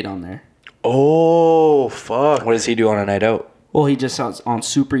Andrew Tate on there. Oh, fuck. What does he do on a night out? Well, he just sounds on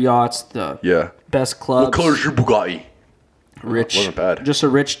super yachts, the best clubs. What color is your Bugatti? Rich. Wasn't bad. Just a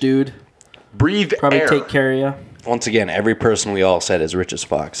rich dude. Breathe Probably air. take care of you. Once again, every person we all said is rich as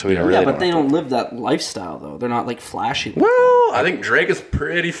fuck, so we don't really Yeah, but know. they don't live that lifestyle, though. They're not, like, flashy. Well, I think Drake is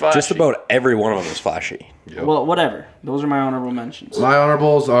pretty flashy. Just about every one of them is flashy. Yep. Well, whatever. Those are my honorable mentions. My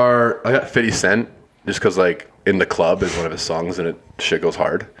honorables are, I got 50 Cent, just because, like, In the Club is one of his songs, and shit goes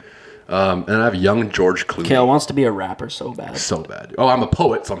hard. And I have young George Clooney. Kale wants to be a rapper so bad. So bad. Oh, I'm a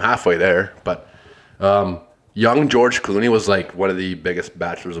poet, so I'm halfway there. But young George Clooney was, like, one of the biggest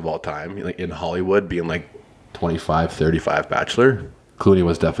bachelors of all time. Like, in Hollywood, being, like, 25, 35 bachelor. Clooney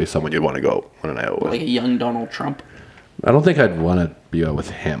was definitely someone you'd want to go on a night out with. Like a young Donald Trump. I don't think I'd want to be out with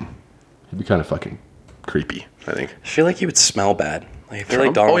him. He'd be kind of fucking creepy, I think. I feel like he would smell bad. Like, I feel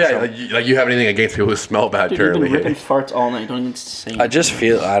like Donald Oh, yeah. Trump. Like you have anything against people who smell bad, Dude, you've currently. been ripping farts all night. Don't even say I just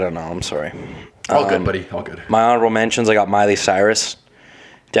feel, I don't know, I'm sorry. All good, buddy. All good. My honorable mentions, I got Miley Cyrus.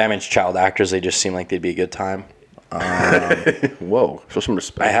 Damaged Child actors, they just seem like they'd be a good time. Whoa. Show some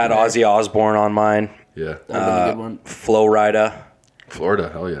respect. I had Ozzy Osbourne on mine. Yeah. That'd been a good one. Flo Rida. Florida.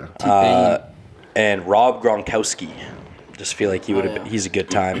 Hell yeah. T-Pain. And Rob Gronkowski. Just feel like he would have. yeah. He's a good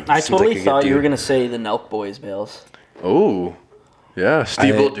time. I Seems totally like a good thought you were dude. going to say the Nelk Boys, Bales. Oh. Yeah.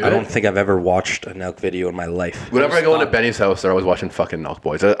 Steve will do I it. don't think I've ever watched a Nelk video in my life. Whenever I go into Benny's house, they're always watching fucking Knock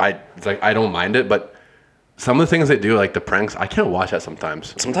Boys. It's like, I don't mind it, but some of the things they do, like the pranks, I can't watch that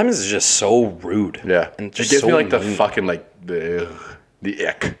sometimes. Sometimes it's just so rude. Yeah. And It just gives so me like the mean. fucking, like, the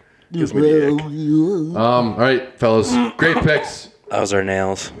ick. Gives me the ick. All right, fellas. Great picks. That was our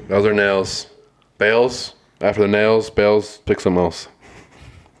nails. Those are nails. Bales. After the nails, Bales, pick something else.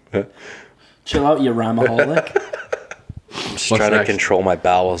 Chill out, you rhymeaholic. I'm just What's trying next? to control my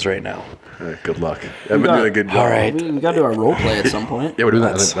bowels right now. All right, good luck. I've been doing a good job. All right. we got to do our role play at some point. Yeah, we're doing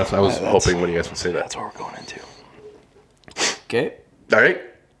that. That's- That's what I was hoping when you guys would say that. That's what we're going into. Okay. All right.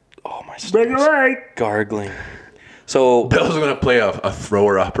 Oh, my Bring it stomach's right. gargling. So, Bill's going to play a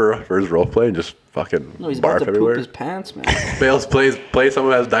thrower-upper for his role play and just fucking No, he's about barf to everywhere. poop his pants, man. Bales play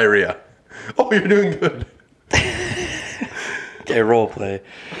someone who has diarrhea. Oh, you're doing good. okay, role play.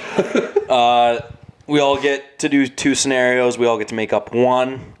 We all get to do 2 scenarios. We all get to make up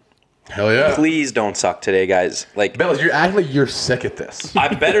one. Hell yeah. Please don't suck today, guys. Like, Bales, you're acting like you're sick at this.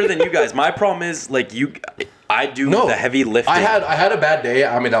 I'm better than you guys. My problem is, like, I do the heavy lifting. I had a bad day.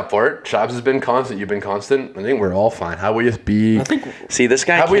 I made up for it. Shabs has been constant. You've been constant. I think we're all fine. How we just be? I think See, this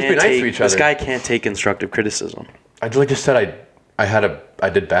guy How we can't be nice to take. each This other? guy can't take constructive criticism. I just said I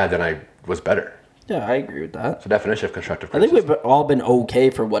did bad, then I was better. yeah, I agree with that. The definition of constructive I think criticism. we've all been okay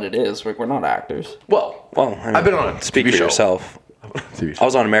for what it is. Like, we're not actors. Well, Well, I mean, I've been on a speak TV for show. yourself. TV I show.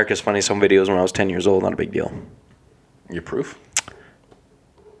 was on America's Funniest Home Videos when I was 10 years old. Not a big deal. You proof?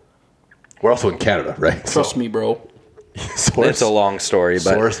 We're also in Canada, right? Trust me, bro. Source. It's a long story,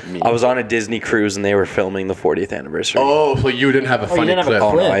 but Source me. I was on a Disney cruise and they were filming the 40th anniversary. Oh, so you didn't have a Oh, you funny didn't have clip. a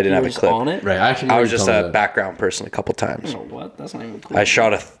Oh, clip. no, I didn't You have were a just clip. on it? Right, I actually I know was you just told a me background person a couple times. Oh, what? That's not even cool. I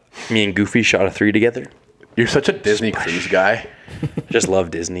shot me and Goofy shot a 3 together. that. You're such a Disney cruise guy. Just love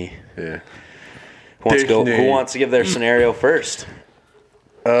Disney. Yeah. Who Disney. wants to give their scenario first?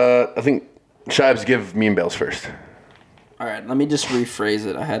 I think Shabs give me and Bales first. All right, let me just rephrase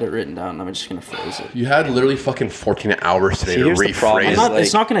it. I had it written down. I'm just gonna phrase it. You had literally fucking 14 hours today to here's the problem. rephrase.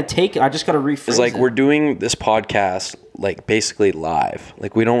 It's not gonna take. I just gotta rephrase. It's like it. we're doing this podcast like basically live.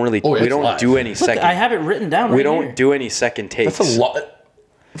 Like we don't really we don't live. do any Look, second. I have it written down. we right don't here. do any second takes. That's a lot.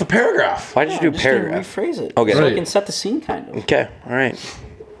 It's a paragraph. Why did Yeah, you I'm do just gonna paragraph? rephrase it. Okay. So I Right. can set the scene, kind of. Okay. All right.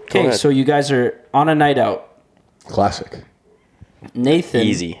 Go Okay, ahead. so you guys are on a night out. Classic. Nathan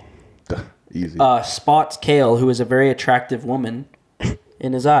Easy. Easy. spots Kale, who is a very attractive woman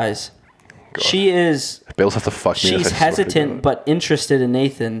in his eyes. She is. Bills have to fuck me. She's if I swear to hesitant God. but interested in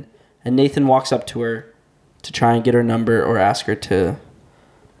Nathan, and Nathan walks up to her to try and get her number or ask her to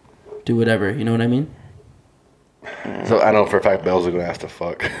do whatever. You know what I mean? So I know for a fact Bills are gonna ask to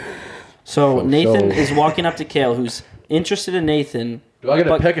fuck. So For Nathan sure. is walking up to Kale, who's interested in Nathan. Do I get to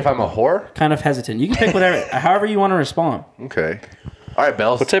but pick if I'm a whore? kind of hesitant. You can pick whatever, however you want to respond. Okay. All right,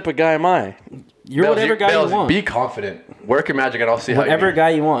 Bills. What type of guy am I? You're Bills, whatever guy Bills, you want. Be confident. Work your magic, and I'll see how Whatever you do. guy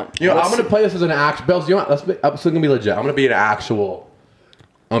you want. You know, Let's I'm gonna play this as an actual. Bills, you know what? I'm still gonna be legit. I'm gonna be an actual.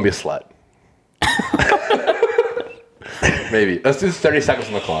 I'm gonna be a slut. Maybe. Let's do 30 seconds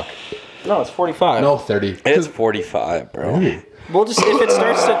on the clock. No, it's 45. No, 30. It's 45, bro. We'll just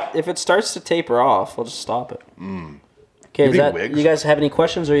if it starts to taper off, we'll just stop it. Okay, is be that wigs. you guys have any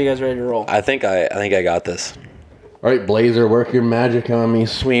questions, or are you guys ready to roll? I think I got this. All right, Blazer, work your magic on me,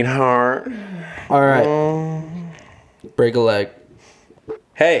 sweetheart. All right. Break a leg.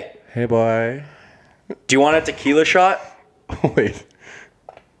 Hey, Hey, boy. do you want a tequila shot? Wait.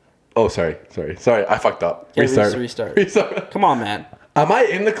 Oh, sorry. I fucked up. Yeah, Restart. restart. Come on, man. Am I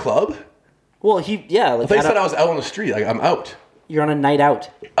in the club? Well, like I thought you said I was out on the street. Like, I'm out. you're on a night out.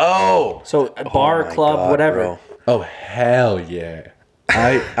 Oh. So a bar, my club, God, whatever. bro. Oh, hell yeah.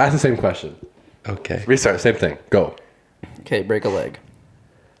 I asked the same question. Okay. Restart, same thing. Go. Okay, break a leg.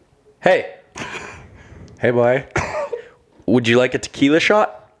 Hey, Hey, boy. would you like a tequila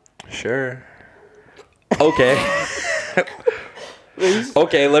shot? Sure. Okay.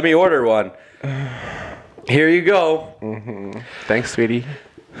 Okay, let me order one. Here you go. Thanks, sweetie.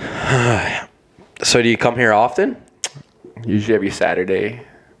 So do you come here often? Usually every Saturday.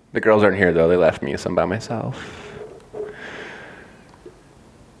 The girls aren't here, though. They left me, so I'm by myself.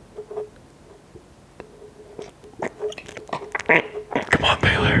 Come on,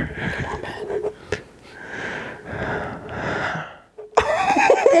 Baylor.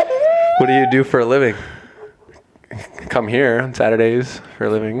 What do you do for a living? Come here on Saturdays for a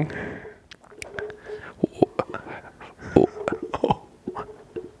living.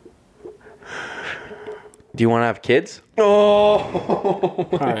 Do you want to have kids? Oh! All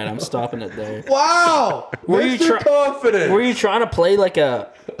right, I'm stopping it there. Wow! Were you Mr. Confident? Were you trying to play like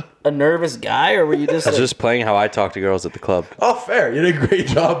a nervous guy, or were you just I was like, just playing how I talk to girls at the club. Oh, fair. You did a great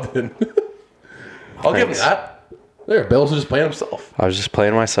job then. I'll give him Thanks. that. There, Bill's just playing himself. I was just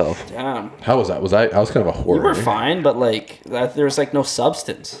playing myself. damn? How was that? I was kind of a whore. You were right? fine, but like there was like no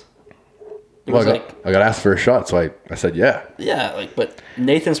substance. It Well, was like I got asked for a shot, so I said yeah. yeah, like but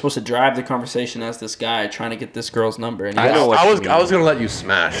Nathan's supposed to drive the conversation as this guy trying to get this girl's number, and he I know what I you was mean. I was gonna let you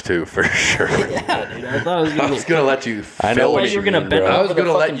smash too, for sure. yeah, dude, I thought I was I gonna. was gonna let you. I know fill what me. you were gonna mean, bend bro. I was over the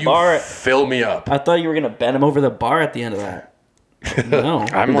gonna let fucking you bar. fill me up. I thought you were gonna bend him over the bar at the end of that. No.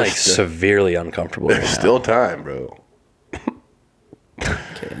 I'm like There's- severely uncomfortable right There's now. still time, bro.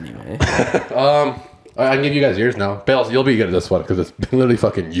 Okay. Anyway. I can give you guys yours now. Bales, you'll be good at this one because it's literally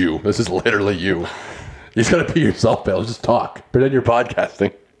fucking you. This is literally you. You just gotta be yourself, Bales. Just talk. Pretend you're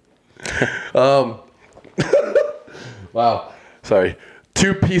podcasting. Wow. Sorry.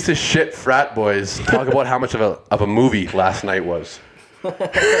 Two piece of shit frat boys talk about how much of a movie last night was.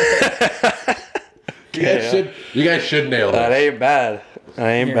 You guys should nail That that. ain't bad. That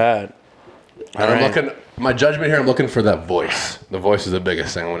ain't Here. bad. And I'm Alright. looking. My judgment here. I'm looking for that voice. The voice is the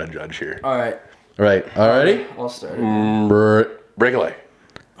biggest thing I want to judge here. All right. All right. All righty. I'll start it. Break away.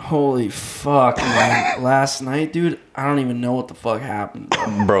 Holy fuck, man! Last night, dude, I don't even know what the fuck happened.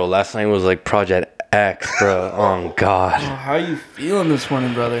 Bro. Bro, last night was like Project X, bro. Oh, God. How you feeling this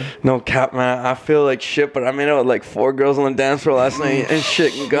morning, brother? No cap, man. I feel like shit, but I made out with like 4 girls on the dance floor last night and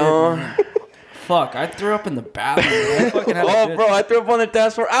shit gone. Fuck, I threw up in the bathroom. I fucking had a Oh, good- bro, I threw up on the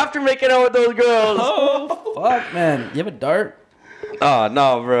dance floor after making out with those girls. Oh, fuck, man. You have a dart? Oh,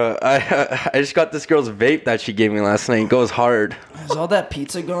 no, bro. I just got this girl's vape that she gave me last night. It goes hard. Is all that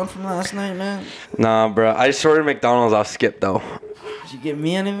pizza gone from last night, man? Nah, bro. I just ordered McDonald's off Skip, though. Did you get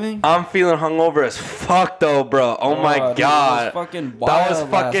me anything? I'm feeling hungover as fuck, though, bro. Oh, my dude, it was God. fucking That wild was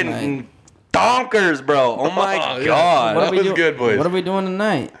last fucking night. donkers, bro. Oh, my yeah. God. That was good, boys. What are we doing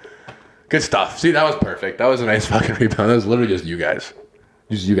tonight? Good stuff. See, that was perfect. That was a nice fucking rebound. That was literally just you guys.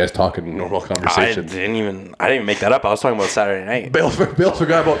 Just you guys talking normal I conversation. didn't even make that up. I was talking about Saturday night. Bill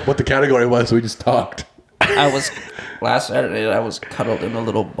forgot about what the category was, so we just talked. Last Saturday, I was cuddled in a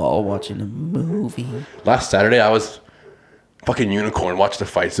little ball watching a movie. Last Saturday, I was fucking unicorn, watched the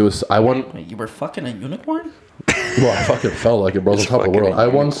fights. I won. Wait, you were fucking a unicorn? Well, I fucking felt like it, bro. I was on top of the world. I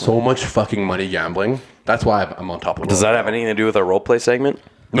won so much fucking money gambling. That's why I'm on top of the world. Does that have anything to do with our role play segment?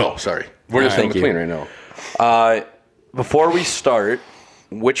 No, sorry. We're just in thank you. between right now. Before we start,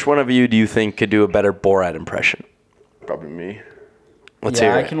 which one of you do you think could do a better Borat impression? Probably me. Let's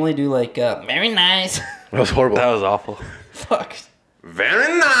hear I it. can only do like, very nice. That was horrible. That was awful. Fuck.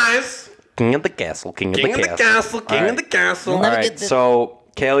 Very nice. King of the castle. King of the castle. King of the castle. All right, so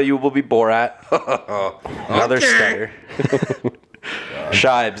Kayla, you will be Borat. Another stutter.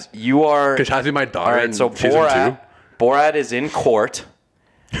 Shibes, you are. Because Shibes be my daughter. All right, so Borat is in court,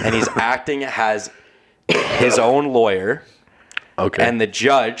 and he's acting as his own lawyer. Okay. And the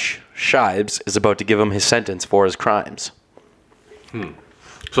judge, Shibes, is about to give him his sentence for his crimes.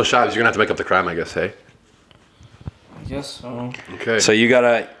 So Shibes, you're gonna have to make up the crime, I guess. Hey. I guess so. Okay. So you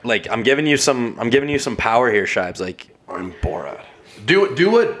gotta I'm giving you some power here, Shibes. Like, I'm Borat. Do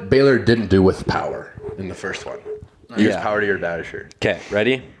what Baylor didn't do with power in the first one. Use power to your advantage. okay,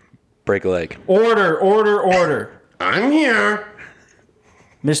 ready? Break a leg. Order. I'm here.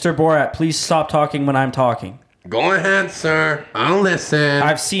 Mr. Borat, please stop talking when I'm talking. Go ahead, sir. I'll listen.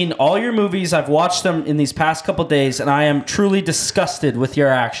 I've seen all your movies. I've watched them in these past couple days, and I am truly disgusted with your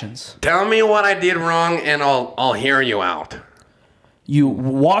actions. Tell me what I did wrong, and I'll hear you out. You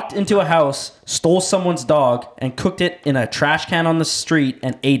walked into a house, stole someone's dog, and cooked it in a trash can on the street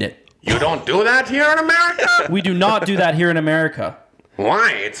and ate it. You don't do that here in America? We do not do that here in America.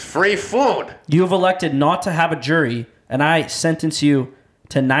 Why? It's free food. You have elected not to have a jury, and I sentence you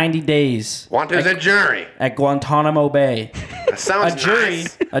to 90 days What is a jury? at Guantanamo Bay. That sounds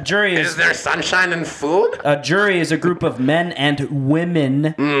nice. A jury Is there sunshine and food? a jury is a group of men and women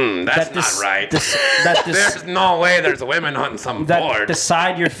That's that not right. that There's no way there's women on some board.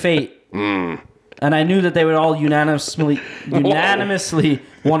 decide your fate. And I knew that they would all unanimously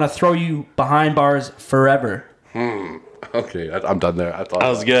want to throw you behind bars forever. Okay, I'm done there. I thought That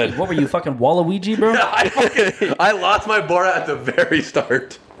was good. What were you, fucking Waluigi, bro? I lost my Borat at the very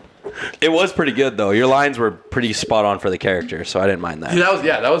start. It was pretty good though. Your lines were pretty spot on for the character, so I didn't mind that.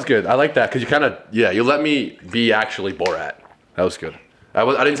 That was good. I like that because you kind of you let me be actually Borat. That was good. I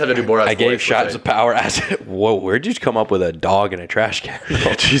didn't have to do Borat. I gave Shibes the power. Whoa, where'd you come up with a dog in a trash can?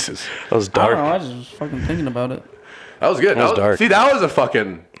 Jesus, That was I dark. don't know. I was just fucking thinking about it. that was good. That was dark. See, that was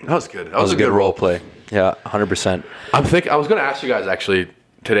good. That was a good role play. Yeah, 100%. I was going to ask you guys actually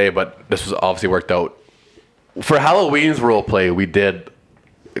today, but this was obviously worked out. For Halloween's role play, we did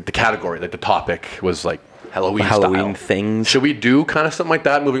the category, like the topic was like Halloween style. things. Should we do kind of something like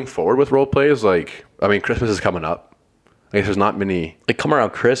that moving forward with role plays? Like, I mean, Christmas is coming up. I guess there's not many. Like, come around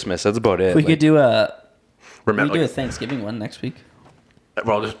Christmas. That's about it. We could do a Remember, a Thanksgiving one next week.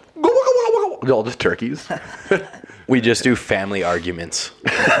 we're all just turkeys. We just do family arguments.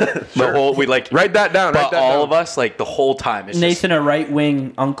 The whole Write that down. But all of us, like the whole time. It's Nathan, a right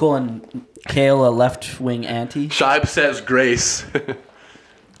wing uncle, and Kale, a left wing auntie. Shibe says grace.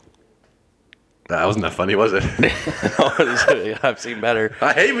 That wasn't that funny, was it? just, I've seen better.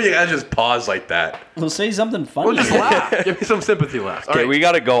 I hate when you guys just pause like that. We'll say something funny. Well, just laugh. Give me some sympathy laughs. All Okay, right. we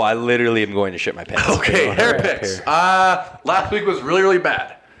gotta go. I literally am going to shit my pants. Okay, hair picks. Last week was really, really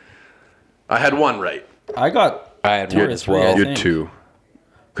bad. I had one right. I had two one or as three, well. I You had think. two.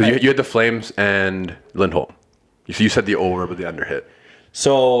 Because you had the Flames and Lindholm. You said the over, but the under hit.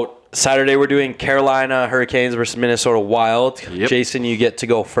 So Saturday we're doing Carolina Hurricanes versus Minnesota Wild. Yep. Jason, you get to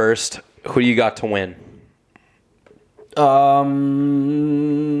go first. Who do you got to win?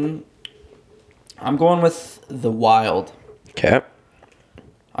 I'm going with the Wild. Okay.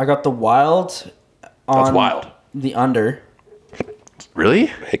 I got the Wild on That's wild. the under. Really?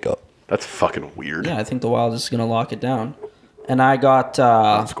 Hiccup. That's fucking weird. Yeah, I think the Wild is going to lock it down. And I got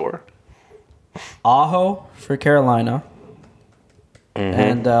Score. Aho for Carolina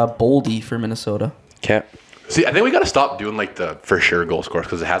and Boldy for Minnesota. Okay. See, I think we got to stop doing like the for sure goal scores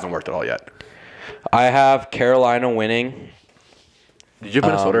because it hasn't worked at all yet. I have Carolina winning. Did you have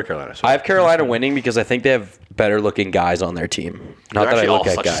Minnesota or Carolina? I have Carolina winning because I think they have better looking guys on their team. Not that I look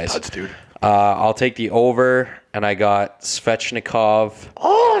at guys. Studs, dude. I'll take the over, and I got Svechnikov.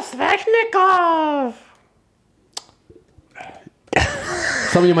 Oh, Svechnikov!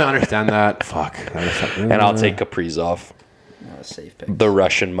 Some of you might understand that. Fuck. And I'll take Kaprizov, Safe pick. the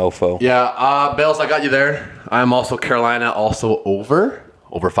Russian mofo. Yeah, Bells, I got you there. I'm also Carolina, also over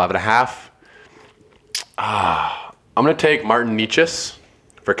 5.5. I'm gonna take Martin Nietzsche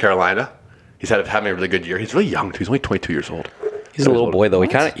for Carolina. He's having a really good year. He's really young too. He's only 22 years old. He's a little boy though.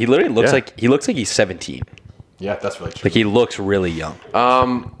 He literally looks like he's 17. Yeah, that's really true. Like he looks really young.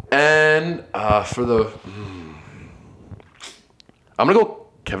 And for the, I'm gonna go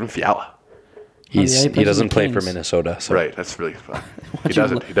Kevin Fiala. He He plays doesn't with the play for Kings. Minnesota. So. Right, that's really fun. He Why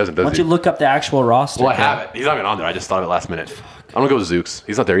doesn't. don't you look up the actual roster? Well, I Ken? have it. He's not even on there. I just thought of it last minute. I'm gonna go with Zooks.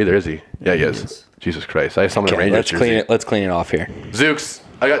 He's not there either, is he? Yeah, he is. Jesus Christ! I have someone in Okay, Rangers jersey. let's clean it off here. Zooks.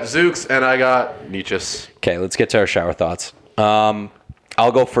 I got Zooks and I got Nietzsche's. Okay, let's get to our shower thoughts.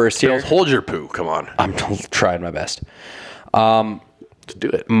 I'll go first here. Bills, hold your poo. Come on. I'm trying my best. Let's do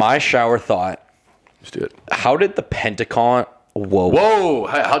it. My shower thought. Let's do it. How did the Pentagon? Whoa!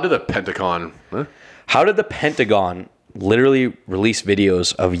 How did the Pentagon? Huh? How did the Pentagon literally release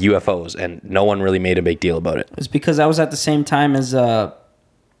videos of UFOs and no one really made a big deal about it? It's because that was at the same time as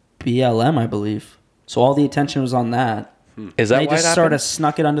BLM, I believe. So all the attention was on that. Is that They why it just happened? sort of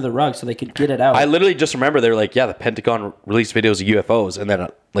snuck it under the rug so they could get it out. I literally just remember they were like, yeah, the Pentagon released videos of UFOs, and then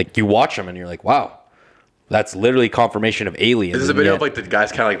like you watch them and you're like, wow, that's literally confirmation of aliens. Is this a and video yet- of like the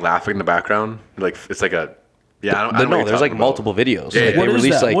guys kind of like laughing in the background? Like it's like a yeah. I don't know what no, you're there's like talking about. multiple videos. Yeah, Like, yeah. they What is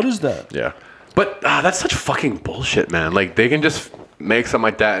released that? like What is that? Yeah, but that's such fucking bullshit, man. Like they can just make something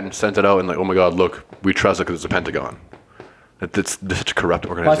like that and send it out and like, oh my god, look, we trust it because it's the Pentagon. It's such a corrupt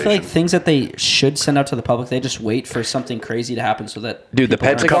Well, I organization. feel like things that they should send out to the public, they just wait for something crazy to happen so that Dude, the people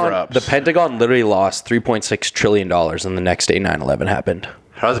aren't- Pentagon, cover-ups. literally lost $3.6 trillion, and the next day 9/11 happened.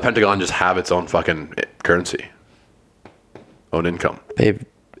 How does the Pentagon just have its own fucking currency, own income?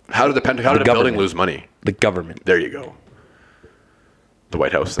 How did the Pentagon? How did a building government. lose money? The government. There you go. The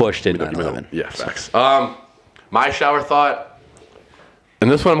White House. Bush did You know, 9/11. Yeah, facts. My shower thought, and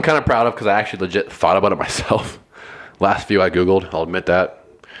this one I'm kind of proud of because I actually legit thought about it myself. Last few I Googled, I'll admit that.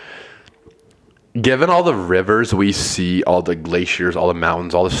 Given all the rivers we see, all the glaciers, all the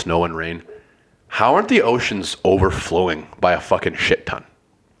mountains, all the snow and rain, how aren't the oceans overflowing by a fucking shit ton?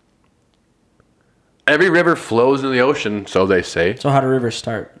 Every river flows into the ocean, so they say. So how do rivers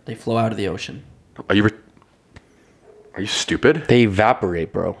start? They flow out of the ocean. Are you stupid? They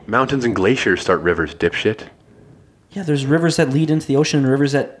evaporate, bro. Mountains and glaciers start rivers, dipshit. Yeah, there's rivers that lead into the ocean and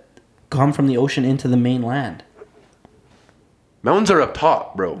rivers that come from the ocean into the mainland. Mountains are up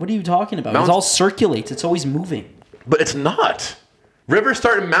top, bro. What are you talking about? Mountains- It all circulates. It's always moving. But it's not. Rivers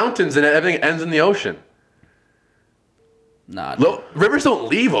start in mountains and everything ends in the ocean. Nah. Rivers don't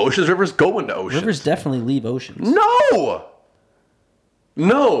leave oceans. Rivers go into oceans. Rivers definitely leave oceans.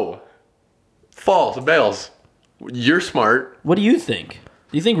 No. False. Bales. You're smart. What do you think?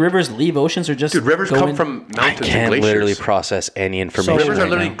 Do you think rivers leave oceans or just Dude, rivers go come in- from I mountains and can't glaciers. literally process any information. Rivers are right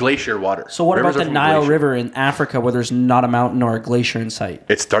literally now. glacier water. So what Rivers about are the from Nile glacier. River in Africa where there's not a mountain or a glacier in sight?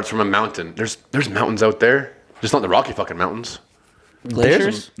 It starts from a mountain. There's mountains out there. Just not the Rocky fucking mountains.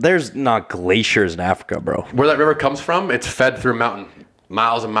 Glaciers? There's not glaciers in Africa, bro. Where that river comes from, it's fed through a mountain.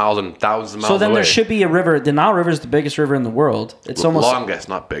 Miles and miles and thousands of miles So then away. there should be a river. The Nile River is the biggest river in the world. It's almost longest,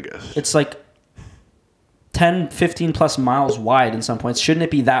 not biggest. it's like 10, 15 plus miles wide in some points. Shouldn't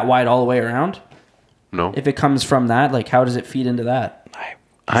it be that wide all the way around? No. If it comes from that, like how does it feed into that?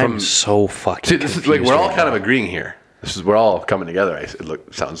 I'm so fucking See, this is like confused we're all right kind of now. agreeing here. We're all coming together.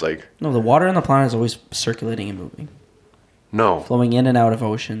 Sounds like No, the water on the planet is always circulating and moving, no. flowing in and out of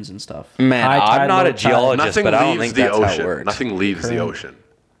oceans and stuff. Man, High tide, I'm not low a tide. geologist, Nothing but I don't leaves think the that's how it ocean. works. Nothing leaves the Current. ocean.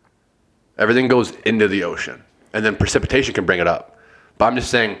 Everything goes into the ocean, and then precipitation can bring it up. But I'm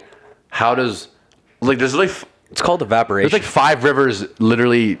just saying, how does there's like It's called evaporation. there's like 5 rivers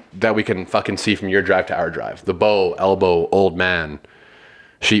literally that we can fucking see from your drive to our drive. The Bow, Elbow, Old Man,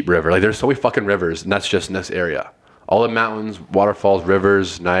 Sheep River. Like there's so many fucking rivers, and that's just in this area. All the mountains, waterfalls,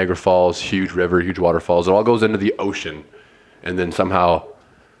 rivers, Niagara Falls, huge river, huge waterfalls. It all goes into the ocean, and then somehow,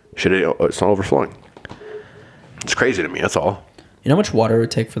 it's not overflowing. It's crazy to me. That's all. You know how much water it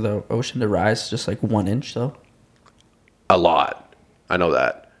would take for the ocean to rise just like 1 inch though? A lot. I know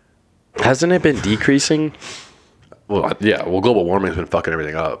that. Hasn't it been decreasing? Well, yeah. Well, global warming's been fucking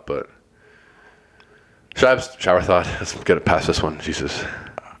everything up, but. Shower thought. Let's get it past this one. Jesus.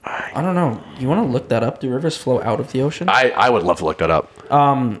 I don't know. You want to look that up? Do rivers flow out of the ocean? I would love to look that up.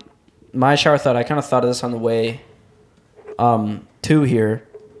 My shower thought, I kind of thought of this on the way to here.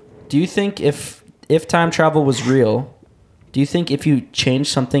 Do you think if time travel was real, do you think if you change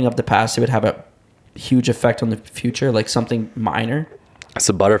something of the past, it would have a huge effect on the future, like something minor? It's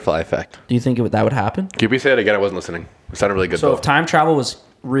a butterfly effect. Do you think that would happen? Can you say it again? I wasn't listening. It sounded really good, So though. if time travel was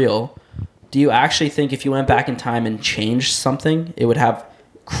real, do you actually think if you went back in time and changed something, it would have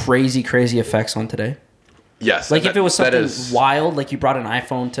crazy, crazy effects on today? Yes. Like if it was something wild. wild, like you brought an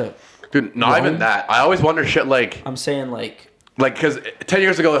iPhone to... Dude, not even Rome? that. I always wonder shit like... I'm saying like... Like, because 10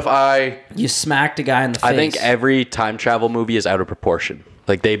 years ago, You smacked a guy in the face. I think every time travel movie is out of proportion.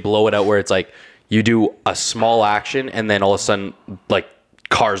 Like, they blow it out where it's like you do a small action and then all of a sudden, like,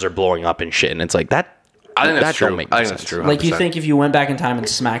 cars are blowing up and shit. And it's like that. I think that's that true. don't make I think sense. that's true. 100%. Like, you think if you went back in time and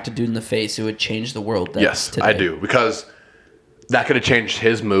smacked a dude in the face, it would change the world? Yes, today. I do. Because that could have changed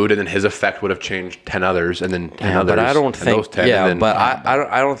his mood, and then his effect would have changed 10 others, and then 10 others. But I don't and think. those 10, Yeah, and then, but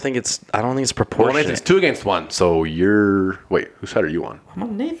I don't think it's Well, proportionate. it's 2 against 1, so you're... Wait, whose side are you on? I'm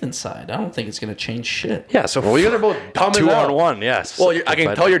on Nathan's side. I don't think it's going to change shit. Yeah, so Well, you guys are both dumb as 2 hell. on 1. Yes. Well, I can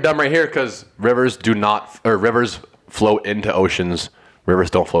But- tell you're dumb right here because rivers float into oceans. Rivers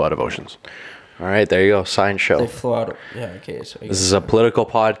don't flow out of oceans. All right, there you go. Sign show. They flow out. Yeah, okay. So This is a political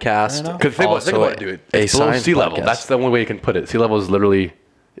podcast. I know. Because think about it, dude. It's below science sea level. podcast. That's the only way you can put it. Sea level is literally...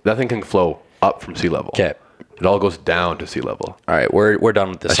 Nothing can flow up from sea level. Okay. It all goes down to sea level. All right, we're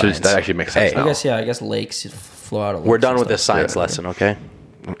done with this. That actually makes sense now. I guess lakes flow out of. We're lakes done and with this stuff. science lesson, okay?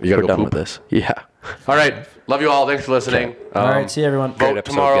 You gotta We're go done poop. with this. Yeah. All right. Love you all. Thanks for listening. All right, see you, everyone. Great Vote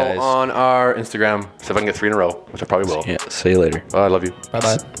episode, tomorrow guys. on our Instagram. See if I can get 3 in a row, which I probably will. Yeah. See you later. I love you. Bye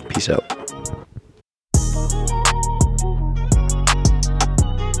bye. Peace out.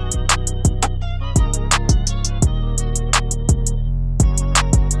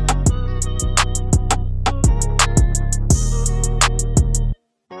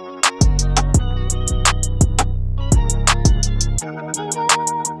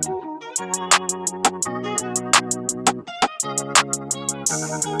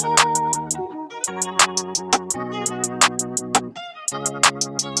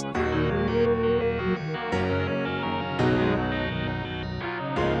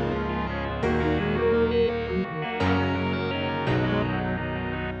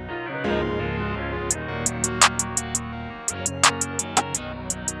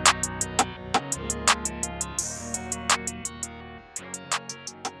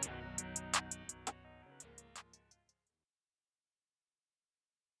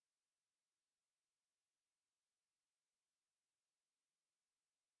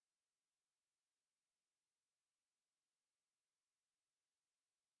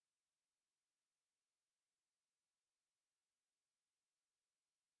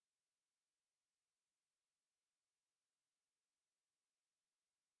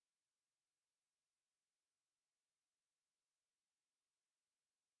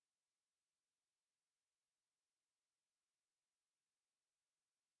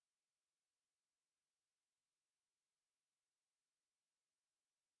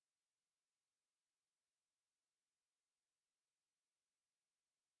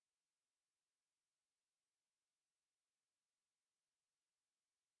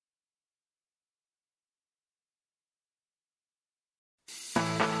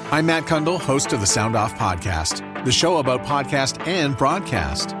 I'm Matt Kundle, host of the Sound Off Podcast, the show about podcast and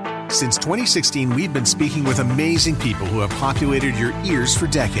broadcast. Since 2016, we've been speaking with amazing people who have populated your ears for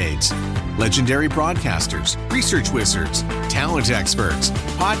decades. Legendary broadcasters, research wizards, talent experts,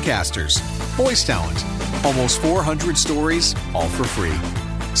 podcasters, voice talent. Almost 400 stories, all for free.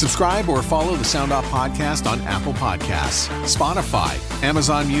 Subscribe or follow the Sound Off Podcast on Apple Podcasts, Spotify,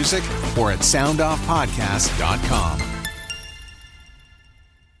 Amazon Music, or at soundoffpodcast.com.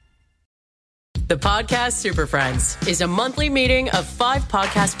 The Podcast Super Friends is a monthly meeting of 5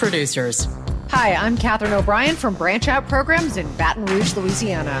 podcast producers. Hi, I'm Katherine O'Brien from Branch Out Programs in Baton Rouge,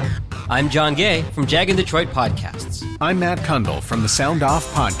 Louisiana. I'm John Gay from Jag and Detroit Podcasts. I'm Matt Kundle from the Sound Off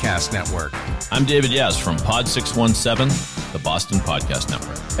Podcast Network. I'm David Yaz from Pod 617, the Boston Podcast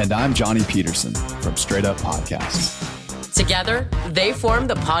Network. And I'm Johnny Peterson from Straight Up Podcasts. Together, they form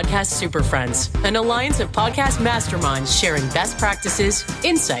the Podcast Super Friends, an alliance of podcast masterminds sharing best practices,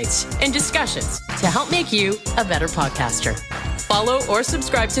 insights, and discussions to help make you a better podcaster. Follow or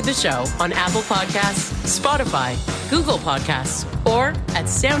subscribe to the show on Apple Podcasts, Spotify, Google Podcasts, or at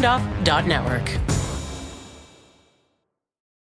soundoff.network.